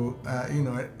 So, you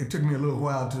know, it took me a little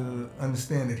while to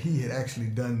understand that he had actually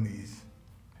done these.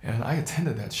 And I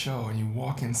attended that show, and you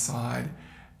walk inside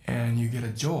and you get a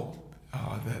jolt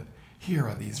that here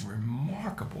are these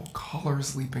remarkable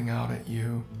colors leaping out at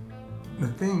you. The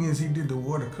thing is, he did the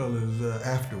watercolors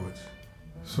afterwards.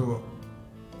 So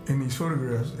in these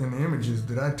photographs, in the images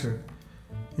that I took,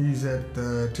 he's at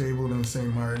the table in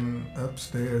St. Martin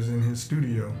upstairs in his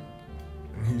studio,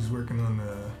 and he's working on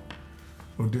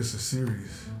the Odysseus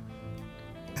series.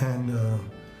 And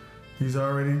he's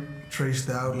already traced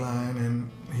the outline, and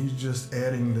he's just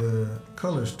adding the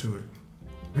colors to it.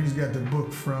 He's got the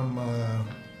book from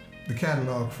the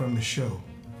catalog from the show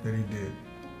that he did.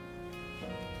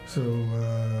 So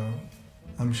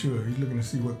I'm sure he's looking to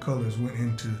see what colors went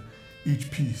into each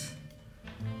piece.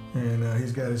 And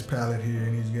he's got his palette here,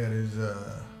 and he's got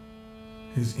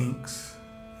his inks,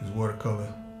 his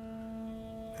watercolor,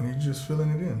 and he's just filling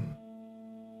it in.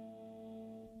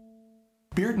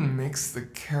 Bearden makes the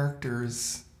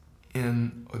characters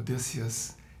in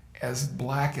Odysseus as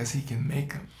black as he can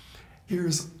make them.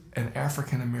 Here's an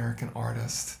African-American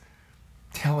artist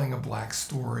telling a black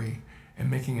story and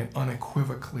making it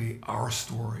unequivocally our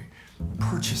story,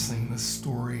 purchasing the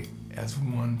story as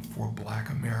one for Black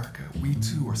America. We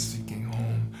too are seeking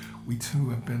home. We too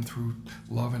have been through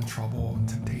love and trouble and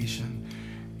temptation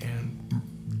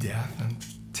and death and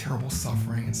terrible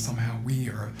suffering, and somehow we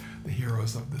are the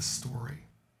heroes of this story.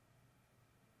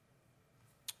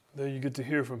 There you get to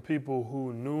hear from people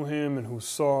who knew him and who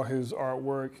saw his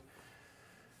artwork.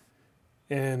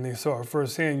 And they saw it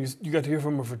firsthand. You got to hear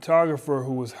from a photographer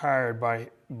who was hired by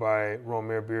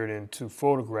Romare Bearden to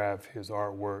photograph his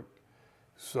artwork.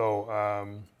 So,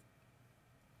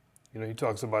 you know, he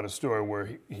talks about a story where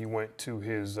he went to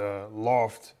his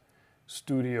loft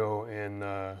studio in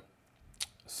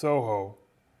Soho,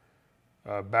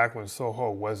 back when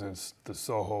Soho wasn't the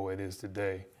Soho it is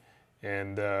today.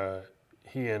 And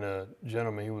he and a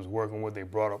gentleman he was working with, they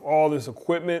brought up all this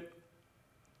equipment,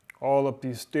 all up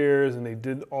these stairs, and they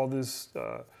did all this,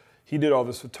 he did all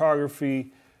this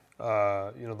photography, you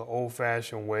know, the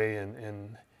old-fashioned way,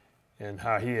 and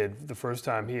how he had, the first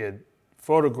time he had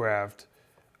photographed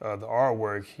the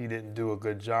artwork, he didn't do a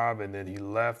good job, and then he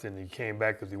left and he came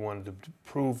back because he wanted to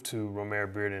prove to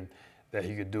Romare Bearden that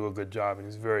he could do a good job, and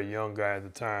he's a very young guy at the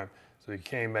time. So he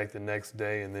came back the next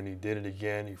day and then he did it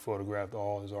again. He photographed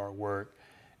all his artwork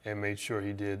and made sure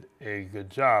he did a good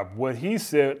job. What he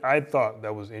said, I thought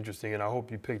that was interesting, and I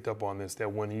hope you picked up on this,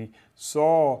 that when he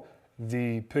saw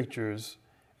the pictures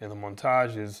and the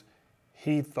montages,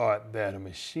 he thought that a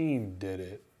machine did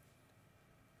it,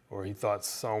 or he thought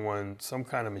some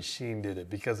kind of machine did it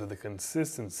because of the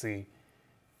consistency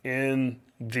in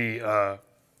the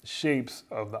shapes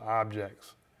of the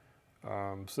objects.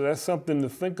 So that's something to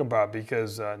think about,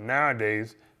 because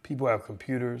nowadays people have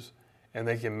computers and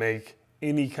they can make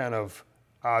any kind of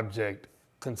object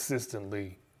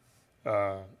consistently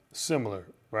similar,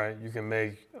 right?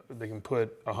 They can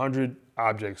put 100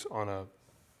 objects on a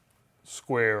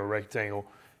square or rectangle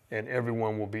and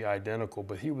everyone will be identical,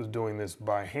 but he was doing this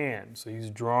by hand. So he's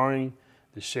drawing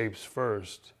the shapes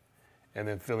first and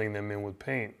then filling them in with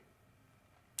paint,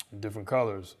 different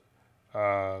colors.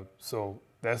 So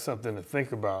that's something to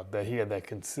think about, that he had that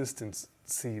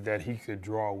consistency that he could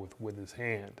draw with his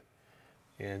hand.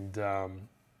 And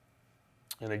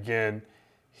again,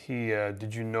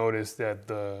 did you notice that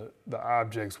the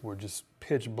objects were just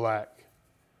pitch black,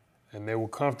 and they were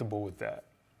comfortable with that.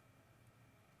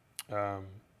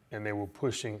 And they were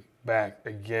pushing back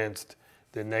against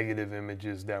the negative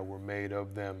images that were made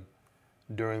of them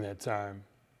during that time.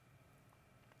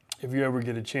 If you ever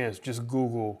get a chance, just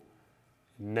Google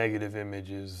negative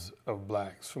images of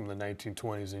blacks from the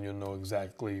 1920s and you'll know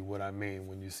exactly what I mean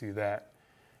when you see that.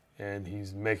 And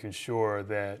he's making sure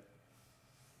that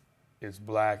it's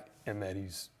black and that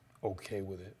he's okay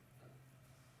with it.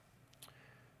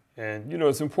 And you know,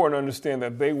 it's important to understand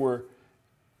that they were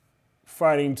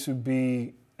fighting to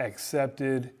be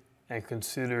accepted and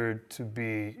considered to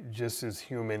be just as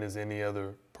human as any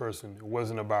other person. It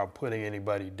wasn't about putting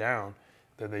anybody down,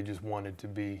 that they just wanted to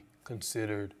be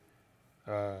considered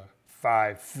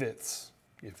 5/5,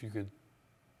 if you could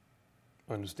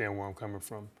understand where I'm coming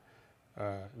from,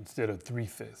 instead of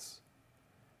 3/5.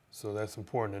 So that's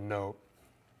important to note.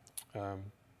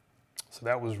 So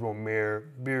that was Romare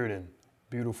Bearden,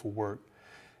 beautiful work.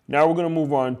 Now we're going to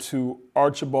move on to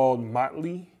Archibald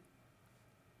Motley.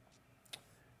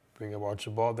 Bring up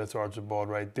Archibald, that's Archibald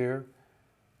right there.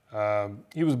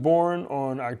 He was born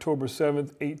on October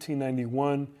 7th,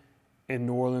 1891 in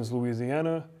New Orleans,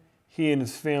 Louisiana. He and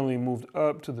his family moved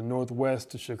up to the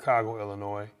Northwest to Chicago,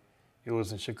 Illinois. It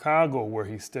was in Chicago where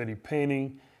he studied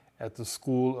painting at the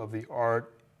School of the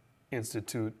Art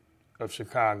Institute of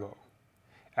Chicago.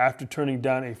 After turning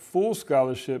down a full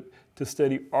scholarship to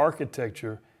study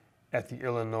architecture at the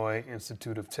Illinois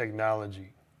Institute of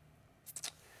Technology.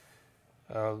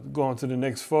 Going to the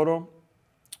next photo.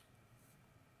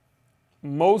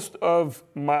 Most of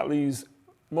Motley's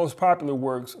most popular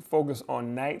works focus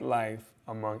on nightlife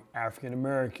among African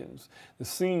Americans. The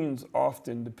scenes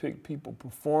often depict people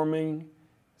performing,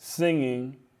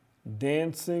 singing,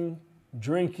 dancing,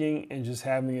 drinking, and just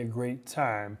having a great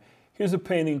time. Here's a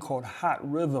painting called Hot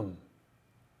Rhythm.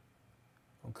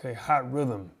 Okay, Hot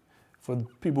Rhythm. For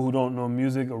people who don't know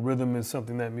music, a rhythm is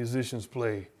something that musicians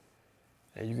play.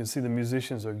 And you can see the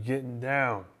musicians are getting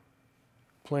down,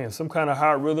 playing some kind of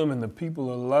hot rhythm, and the people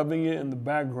are loving it in the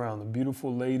background. The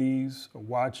beautiful ladies are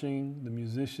watching the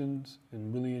musicians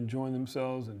and really enjoying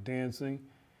themselves and dancing.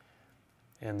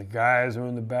 And the guys are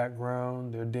in the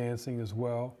background, they're dancing as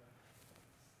well.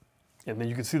 And then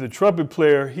you can see the trumpet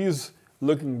player, he's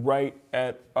looking right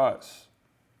at us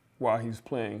while he's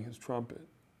playing his trumpet.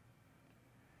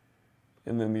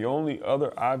 And then the only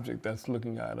other object that's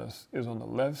looking at us is on the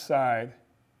left side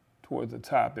towards the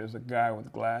top. There's a guy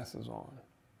with glasses on,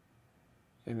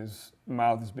 and his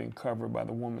mouth is being covered by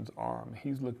the woman's arm.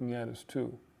 He's looking at us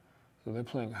too. So they're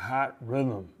playing hot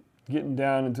rhythm, getting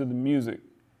down into the music,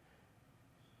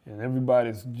 and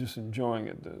everybody's just enjoying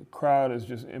it. The crowd is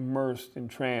just immersed in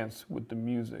trance with the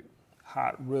music,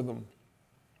 hot rhythm.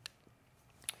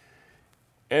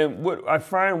 And what I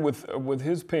find with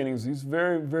his paintings, he's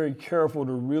very, very careful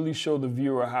to really show the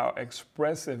viewer how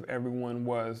expressive everyone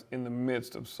was in the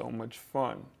midst of so much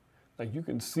fun. Like you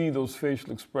can see those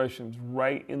facial expressions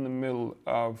right in the middle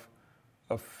of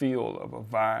a feel, of a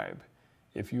vibe.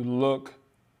 If you look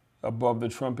above the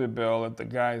trumpet bell at the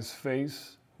guy's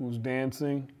face who's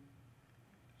dancing,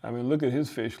 I mean, look at his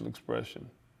facial expression.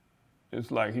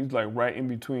 It's like he's like right in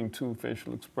between two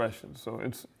facial expressions. So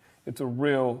it's a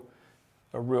real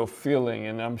feeling,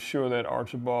 and I'm sure that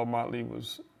Archibald Motley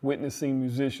was witnessing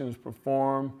musicians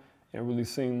perform and really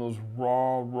seeing those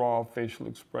raw facial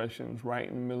expressions right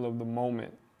in the middle of the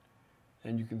moment.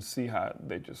 And you can see how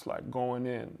they just like going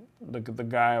in. Look at the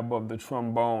guy above the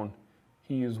trombone.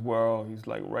 He as well, he's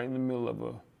like right in the middle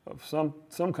of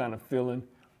some kind of feeling,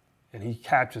 and he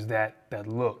captures that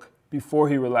look before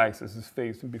he relaxes his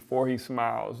face and before he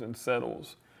smiles and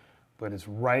settles. But it's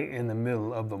right in the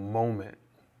middle of the moment.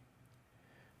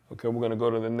 Okay, we're gonna go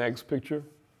to the next picture.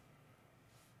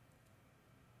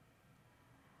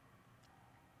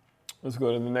 Let's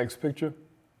go to the next picture.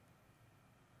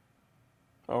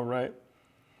 All right.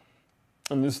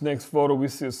 In this next photo, we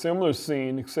see a similar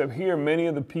scene, except here many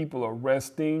of the people are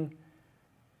resting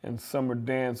and some are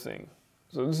dancing.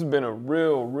 So this has been a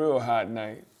real hot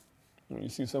night. When you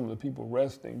see some of the people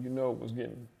resting, you know it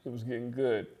was getting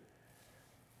good.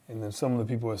 And then some of the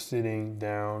people are sitting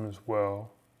down as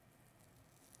well.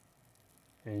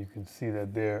 And you can see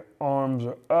that their arms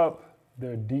are up.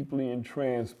 They're deeply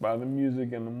entranced by the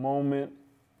music and the moment.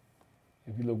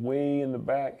 If you look way in the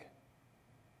back,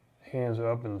 hands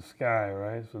are up in the sky,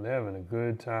 right? So they're having a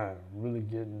good time, really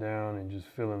getting down and just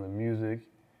feeling the music.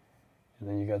 And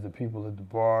then you got the people at the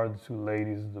bar, the two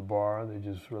ladies at the bar, they're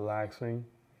just relaxing.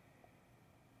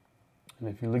 And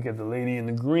if you look at the lady in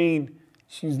the green,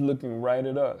 she's looking right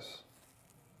at us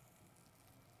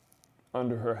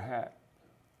under her hat.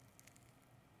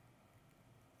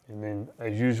 And then,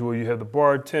 as usual, you have the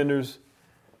bartenders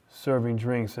serving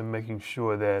drinks and making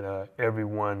sure that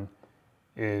everyone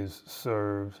is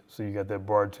served. So you got that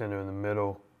bartender in the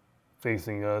middle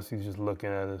facing us. He's just looking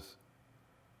at us,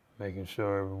 making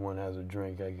sure everyone has a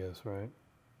drink, I guess, right?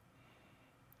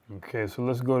 Okay, so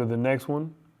let's go to the next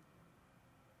one.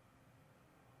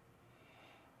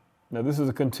 Now, this is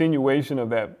a continuation of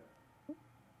that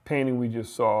painting we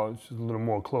just saw. It's just a little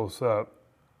more close up.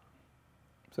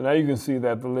 So now you can see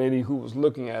that the lady who was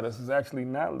looking at us is actually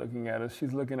not looking at us.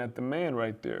 She's looking at the man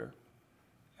right there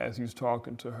as he's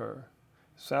talking to her.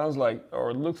 Sounds like,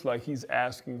 or it looks like he's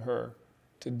asking her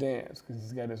to dance because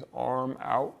he's got his arm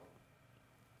out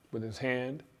with his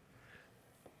hand.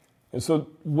 And so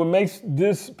what makes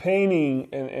this painting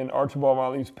and Archibald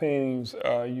Motley's paintings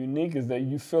unique is that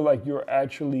you feel like you're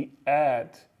actually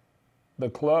at the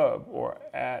club or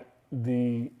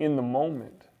in the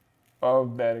moment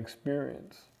of that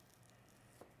experience,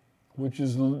 which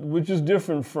is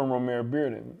different from Romare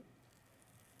Bearden.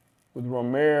 With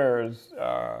Romare's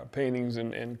paintings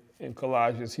and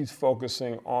collages, he's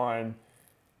focusing on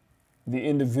the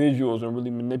individuals and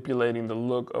really manipulating the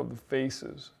look of the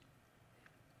faces.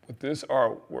 With this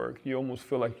artwork, you almost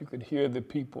feel like you could hear the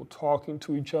people talking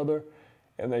to each other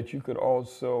and that you could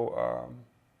also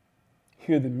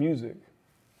hear the music.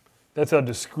 That's how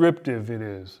descriptive it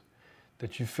is,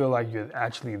 that you feel like you're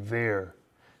actually there.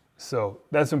 So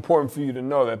that's important for you to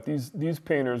know that these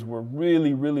painters were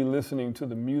really listening to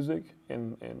the music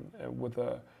and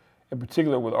in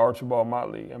particular with Archibald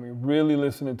Motley. I mean, really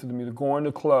listening to the music, going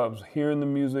to clubs, hearing the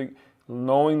music,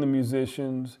 knowing the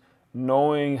musicians,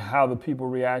 knowing how the people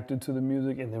reacted to the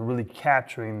music, and then really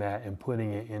capturing that and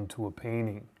putting it into a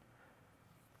painting.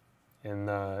 And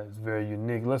it's very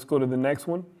unique. Let's go to the next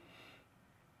one.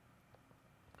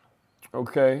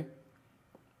 Okay.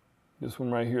 This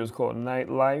one right here is called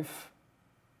Nightlife.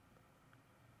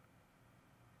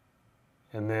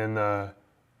 And then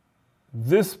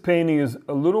this painting is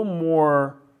a little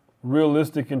more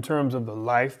realistic in terms of the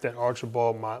life that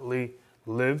Archibald Motley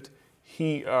lived.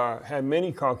 He had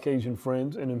many Caucasian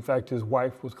friends, and in fact, his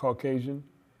wife was Caucasian.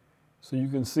 So you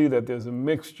can see that there's a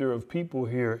mixture of people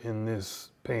here in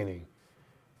this painting.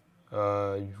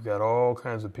 You've got all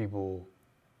kinds of people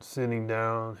sitting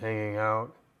down, hanging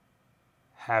out,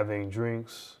 having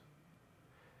drinks.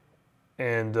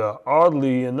 And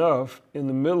oddly enough, in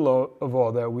the middle of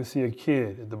all that, we see a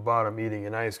kid at the bottom eating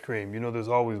an ice cream. You know, there's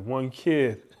always one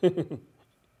kid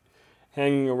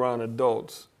hanging around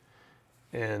adults.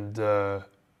 And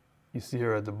you see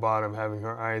her at the bottom having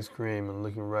her ice cream and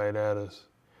looking right at us.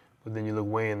 But then you look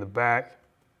way in the back,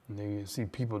 and then you see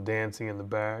people dancing in the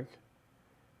back.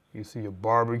 You see a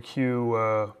barbecue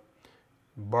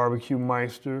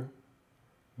meister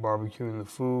barbecuing the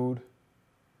food.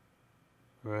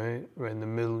 right? Right in the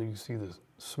middle, you see the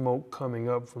smoke coming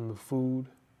up from the food.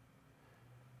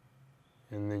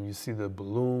 And then you see the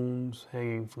balloons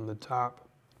hanging from the top.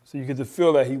 So you get to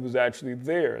feel that he was actually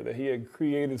there, that he had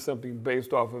created something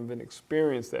based off of an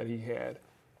experience that he had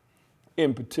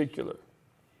in particular.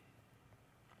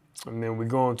 And then we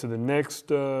go on to the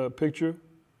next picture.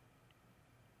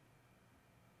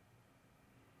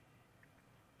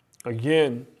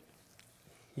 Again,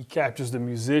 he captures the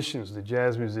musicians, the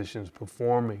jazz musicians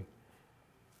performing.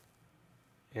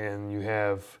 And you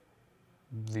have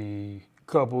the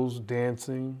couples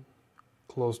dancing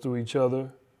close to each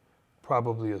other.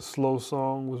 Probably a slow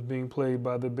song was being played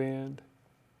by the band.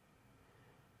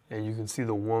 And you can see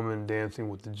the woman dancing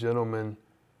with the gentleman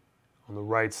on the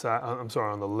right side,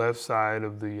 on the left side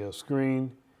of the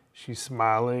screen. She's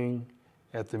smiling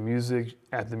at the music,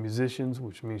 at the musicians,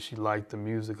 which means she liked the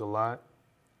music a lot.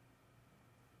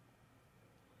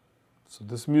 So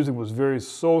this music was very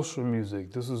social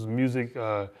music. This was music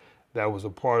that was a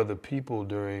part of the people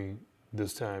during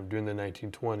this time, during the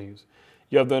 1920s.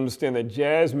 You have to understand that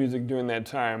jazz music during that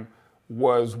time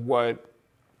was what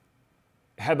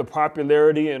had the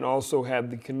popularity and also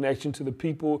had the connection to the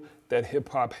people that hip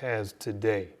hop has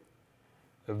today.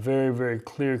 A very, very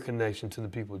clear connection to the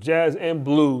people. Jazz and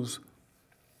blues,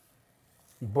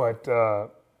 but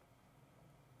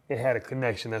it had a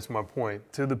connection, that's my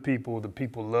point, to the people. The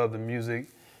people loved the music.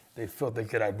 They felt they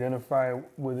could identify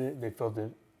with it. They felt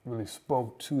it really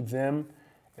spoke to them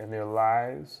and their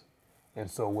lives. And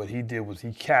so what he did was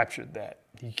he captured that.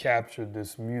 He captured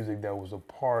this music that was a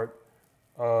part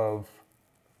of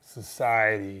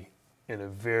society in a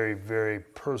very, very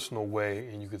personal way.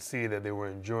 And you could see that they were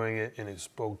enjoying it and it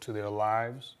spoke to their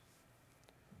lives.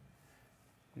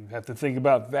 You have to think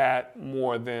about that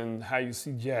more than how you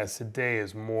see jazz today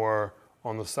is more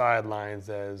on the sidelines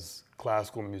as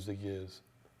classical music is.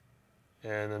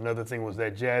 And another thing was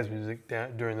that jazz music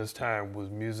during this time was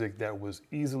music that was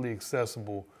easily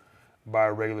accessible by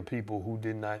regular people who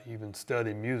did not even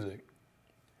study music.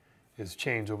 It's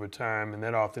changed over time, and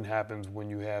that often happens when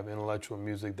you have intellectual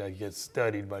music that gets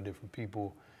studied by different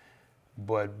people.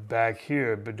 But back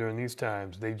here, but during these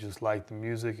times, they just liked the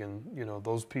music, and you know,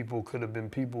 those people could have been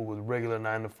people with regular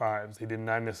 9-to-5s. They did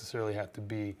not necessarily have to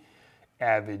be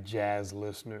avid jazz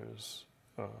listeners,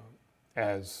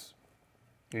 as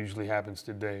usually happens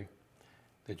today,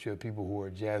 that you have people who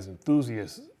are jazz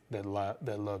enthusiasts that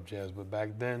love jazz, but back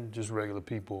then, just regular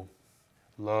people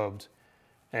loved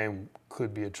and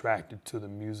could be attracted to the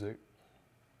music.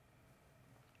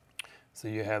 So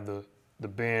you have the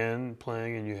band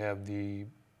playing and you have the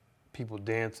people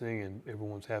dancing and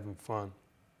everyone's having fun.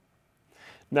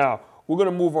 Now, we're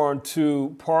gonna move on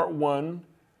to part one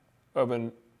of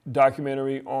a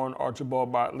documentary on Archibald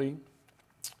Motley.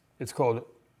 It's called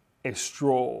A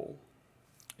Stroll,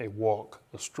 a walk,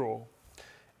 a stroll.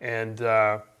 And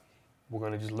we're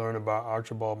gonna just learn about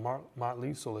Archibald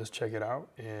Motley, so let's check it out,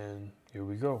 and here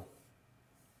we go.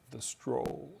 The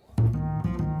Stroll.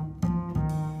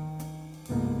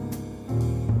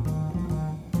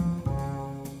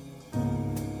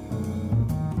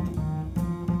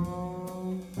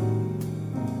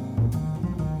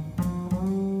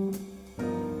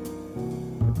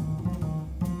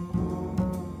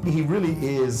 He really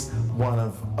is one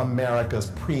of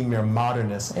America's premier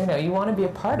modernists. You know, you want to be a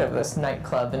part of this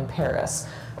nightclub in Paris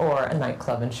or a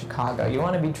nightclub in Chicago. You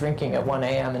want to be drinking at 1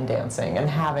 a.m. and dancing and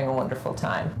having a wonderful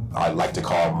time. I'd like to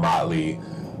call Motley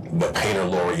the painter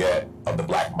laureate of the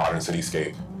black modern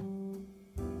cityscape.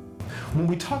 When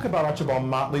we talk about Archibald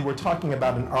Motley, we're talking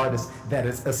about an artist that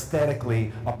is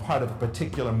aesthetically a part of a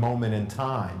particular moment in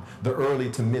time, the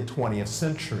early to mid 20th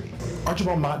century.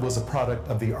 Archibald Motley was a product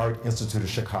of the Art Institute of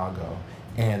Chicago,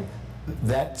 and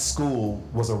that school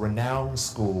was a renowned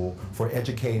school for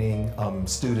educating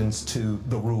students to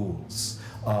the rules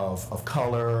of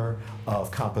color,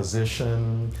 of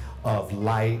composition, of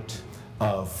light,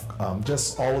 of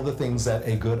just all of the things that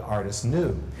a good artist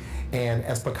knew. And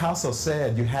as Picasso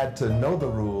said, you had to know the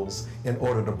rules in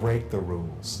order to break the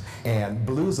rules. And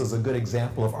blues is a good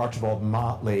example of Archibald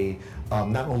Motley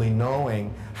not only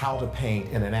knowing how to paint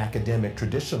in an academic,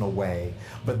 traditional way,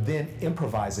 but then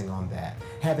improvising on that,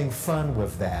 having fun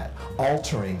with that,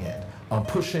 altering it,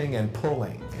 pushing and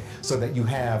pulling, so that you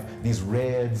have these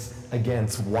reds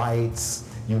against whites,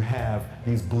 you have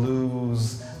these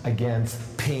blues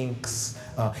against pinks.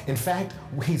 In fact,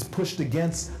 he's pushed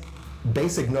against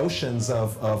basic notions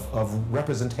of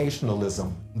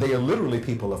representationalism. They are literally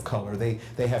people of color. They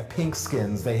have pink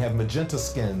skins, they have magenta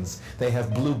skins, they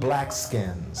have blue-black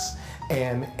skins.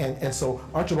 And so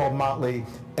Archibald Motley,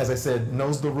 as I said,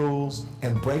 knows the rules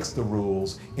and breaks the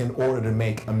rules in order to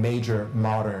make a major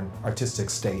modern artistic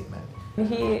statement.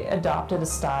 He adopted a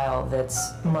style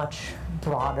that's much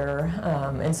broader,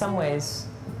 in some ways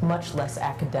much less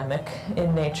academic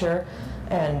in nature.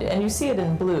 And you see it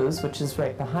in blues, which is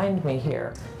right behind me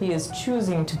here. He is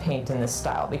choosing to paint in this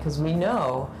style because we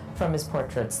know from his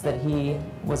portraits that he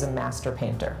was a master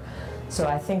painter. So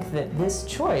I think that this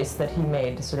choice that he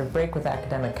made to sort of break with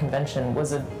academic convention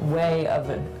was a way of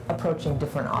approaching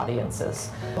different audiences.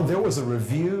 There was a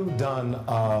review done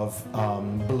of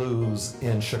blues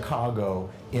in Chicago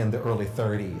in the early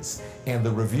 30s, and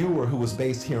the reviewer, who was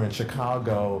based here in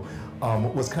Chicago,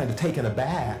 was kind of taken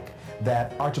aback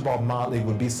that Archibald Motley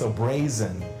would be so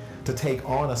brazen to take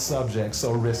on a subject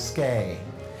so risque,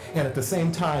 and at the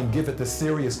same time give it the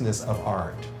seriousness of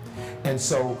art. And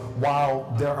so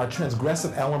while there are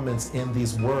transgressive elements in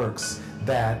these works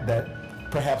that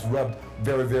perhaps rub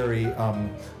very, very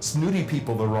snooty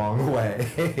people the wrong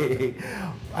way,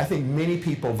 I think many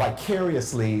people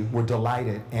vicariously were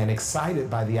delighted and excited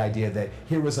by the idea that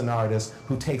here is an artist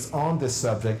who takes on this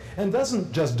subject and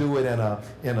doesn't just do it in a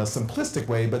simplistic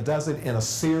way, but does it in a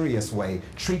serious way,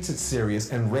 treats it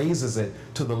serious, and raises it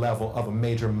to the level of a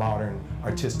major modern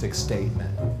artistic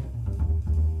statement.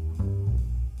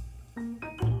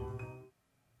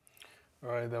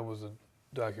 All right, that was a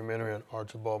documentary on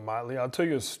Archibald Motley. I'll tell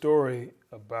you a story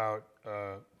about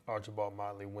Archibald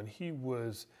Motley. When he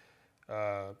was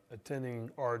attending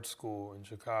art school in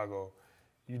Chicago,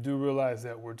 you do realize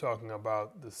that we're talking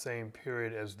about the same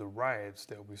period as the riots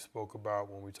that we spoke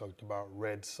about when we talked about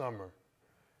Red Summer,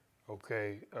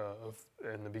 okay,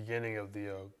 in the beginning of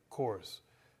the course.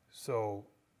 So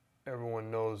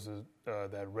everyone knows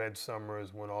that Red Summer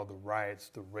is when all the riots,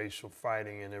 the racial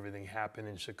fighting and everything happened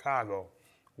in Chicago.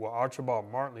 Well, Archibald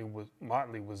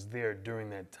Motley was there during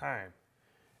that time.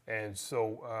 And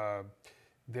so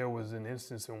there was an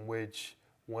instance in which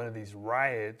one of these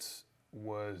riots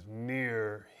was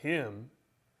near him,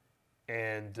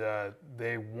 and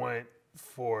they went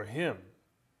for him,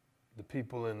 the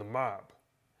people in the mob.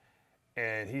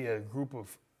 And he had a group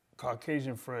of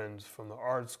Caucasian friends from the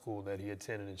art school that he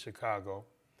attended in Chicago,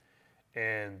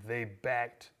 and they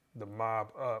backed the mob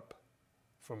up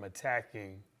from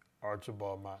attacking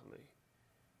Archibald Motley,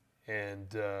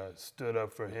 and stood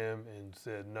up for him and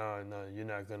said, no, you're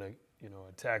not gonna,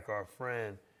 attack our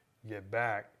friend, get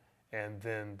back. And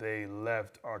then they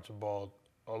left Archibald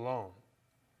alone.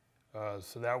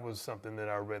 So that was something that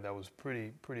I read that was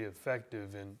pretty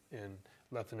effective and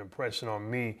left an impression on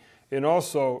me. And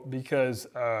also because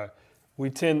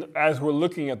we tend, as we're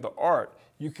looking at the art,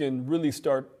 you can really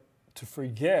start to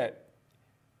forget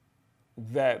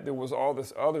that there was all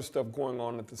this other stuff going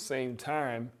on at the same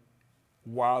time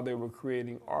while they were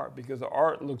creating art, because the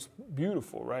art looks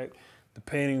beautiful, right? The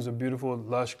paintings are beautiful,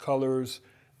 lush colors,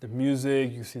 the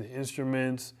music, you see the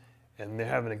instruments, and they're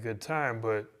having a good time.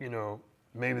 But,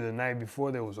 maybe the night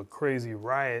before there was a crazy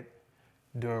riot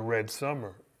during Red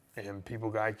Summer and people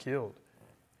got killed,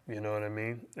 you know what I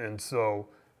mean? And so,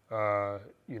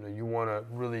 you want to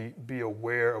really be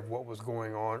aware of what was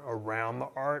going on around the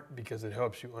art, because it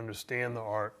helps you understand the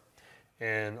art,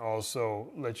 and also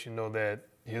lets you know that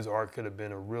his art could have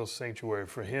been a real sanctuary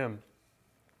for him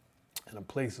and a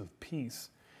place of peace.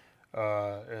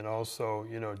 And also,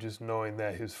 just knowing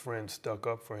that his friends stuck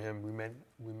up for him.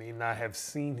 We may not have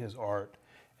seen his art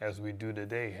as we do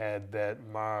today had that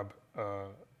mob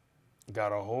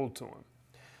got a hold to him.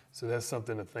 So that's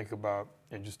something to think about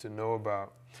and just to know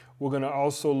about. We're going to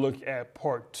also look at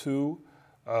part 2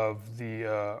 of the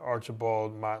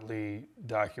Archibald Motley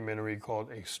documentary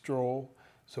called A Stroll.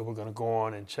 So we're going to go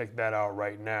on and check that out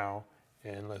right now,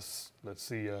 and let's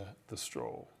see The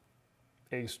Stroll.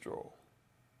 A Stroll.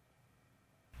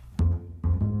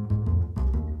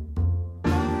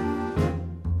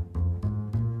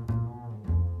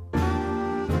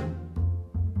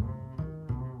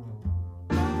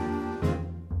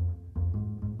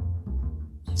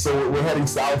 So we're heading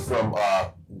south from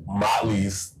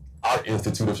Motley's Art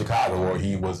Institute of Chicago, where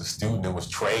he was a student and was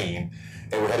trained,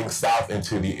 and we're heading south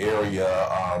into the area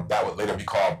that would later be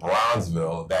called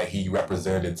Bronzeville, that he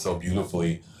represented so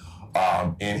beautifully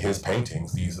in his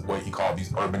paintings. These, what he called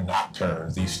these urban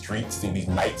nocturnes, these street scenes, these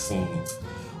night scenes.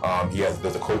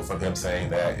 There's a quote from him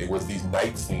saying that it was these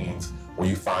night scenes where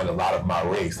you find a lot of my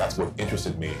race. That's what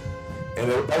interested me. And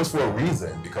that was for a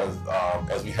reason, because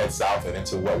as we head south and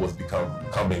into what was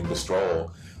becoming the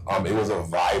Stroll, it was a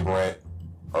vibrant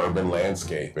urban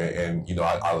landscape. And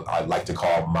I like to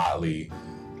call Motley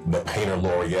the painter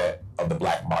laureate of the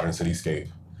Black modern cityscape.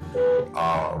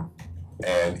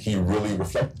 And he really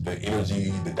reflected the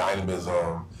energy, the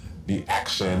dynamism, the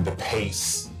action, the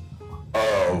pace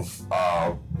of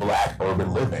Black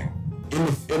urban living in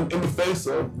the face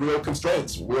of real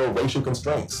constraints, real racial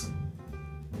constraints.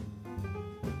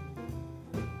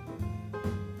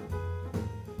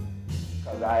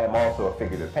 I am also a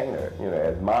figurative painter, you know,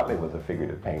 as Motley was a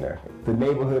figurative painter. The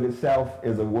neighborhood itself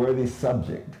is a worthy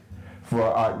subject for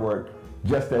artwork,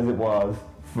 just as it was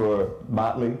for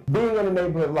Motley. Being in a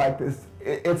neighborhood like this,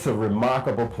 it's a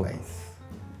remarkable place.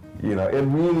 You know, it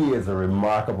really is a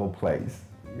remarkable place.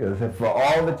 You know, for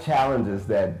all the challenges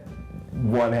that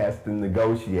one has to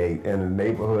negotiate in a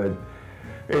neighborhood,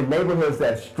 in neighborhoods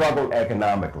that struggle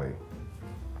economically,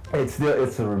 it's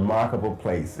a remarkable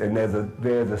place. And there's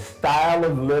a style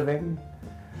of living,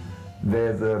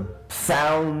 there's a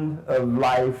sound of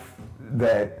life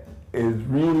that is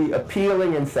really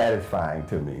appealing and satisfying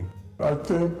to me. I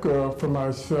think for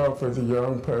myself as a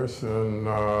young person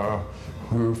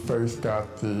who first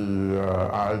got the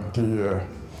idea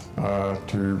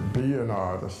to be an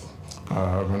artist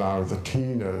when I was a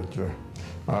teenager,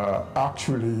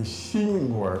 actually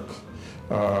seeing work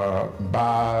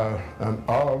by and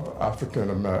of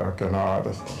African-American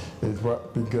artists is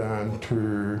what began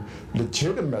to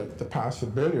legitimate the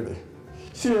possibility.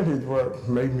 Seeing his work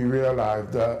made me realize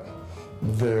that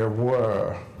there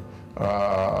were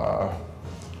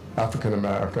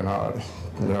African-American artists.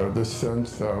 You know, this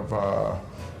sense of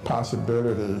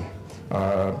possibility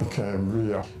became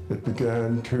real. It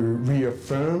began to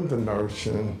reaffirm the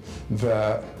notion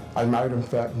that I might in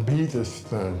fact be this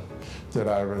thing that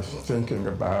I was thinking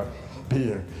about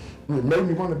being. It made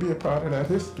me want to be a part of that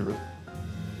history.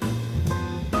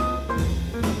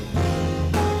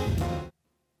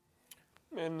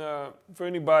 And for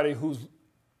anybody who's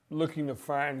looking to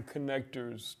find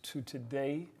connectors to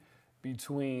today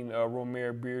between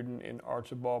Romare Bearden and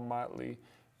Archibald Motley,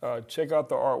 check out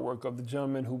the artwork of the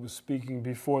gentleman who was speaking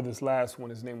before this last one.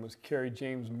 His name was Kerry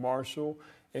James Marshall,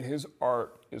 and his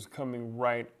art is coming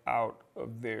right out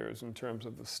of theirs in terms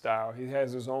of the style. He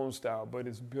has his own style, but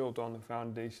it's built on the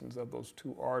foundations of those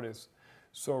two artists.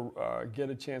 So get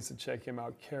a chance to check him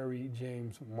out, Kerry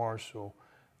James Marshall.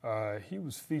 He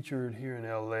was featured here in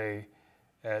LA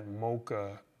at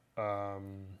MoCA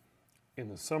in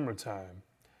the summertime.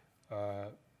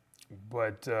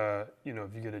 But you know,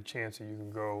 if you get a chance and you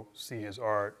can go see his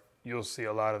art, you'll see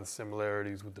a lot of the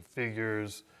similarities with the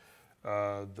figures,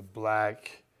 the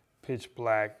black, pitch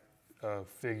black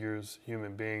figures,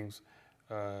 human beings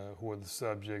who are the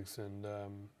subjects, and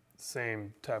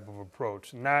same type of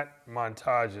approach. Not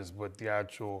montages, but the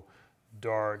actual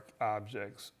dark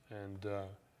objects.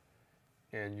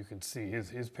 And you can see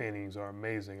his paintings are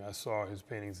amazing. I saw his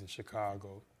paintings in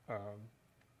Chicago.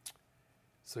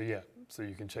 So yeah, so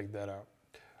you can check that out.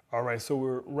 All right, so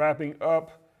we're wrapping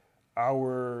up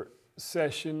our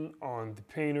session on the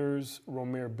painters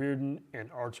Romare Bearden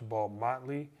and Archibald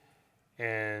Motley.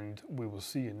 And we will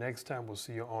see you next time. We'll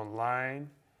see you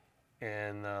online.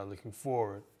 And looking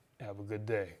forward. Have a good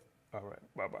day. All right,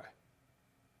 bye-bye.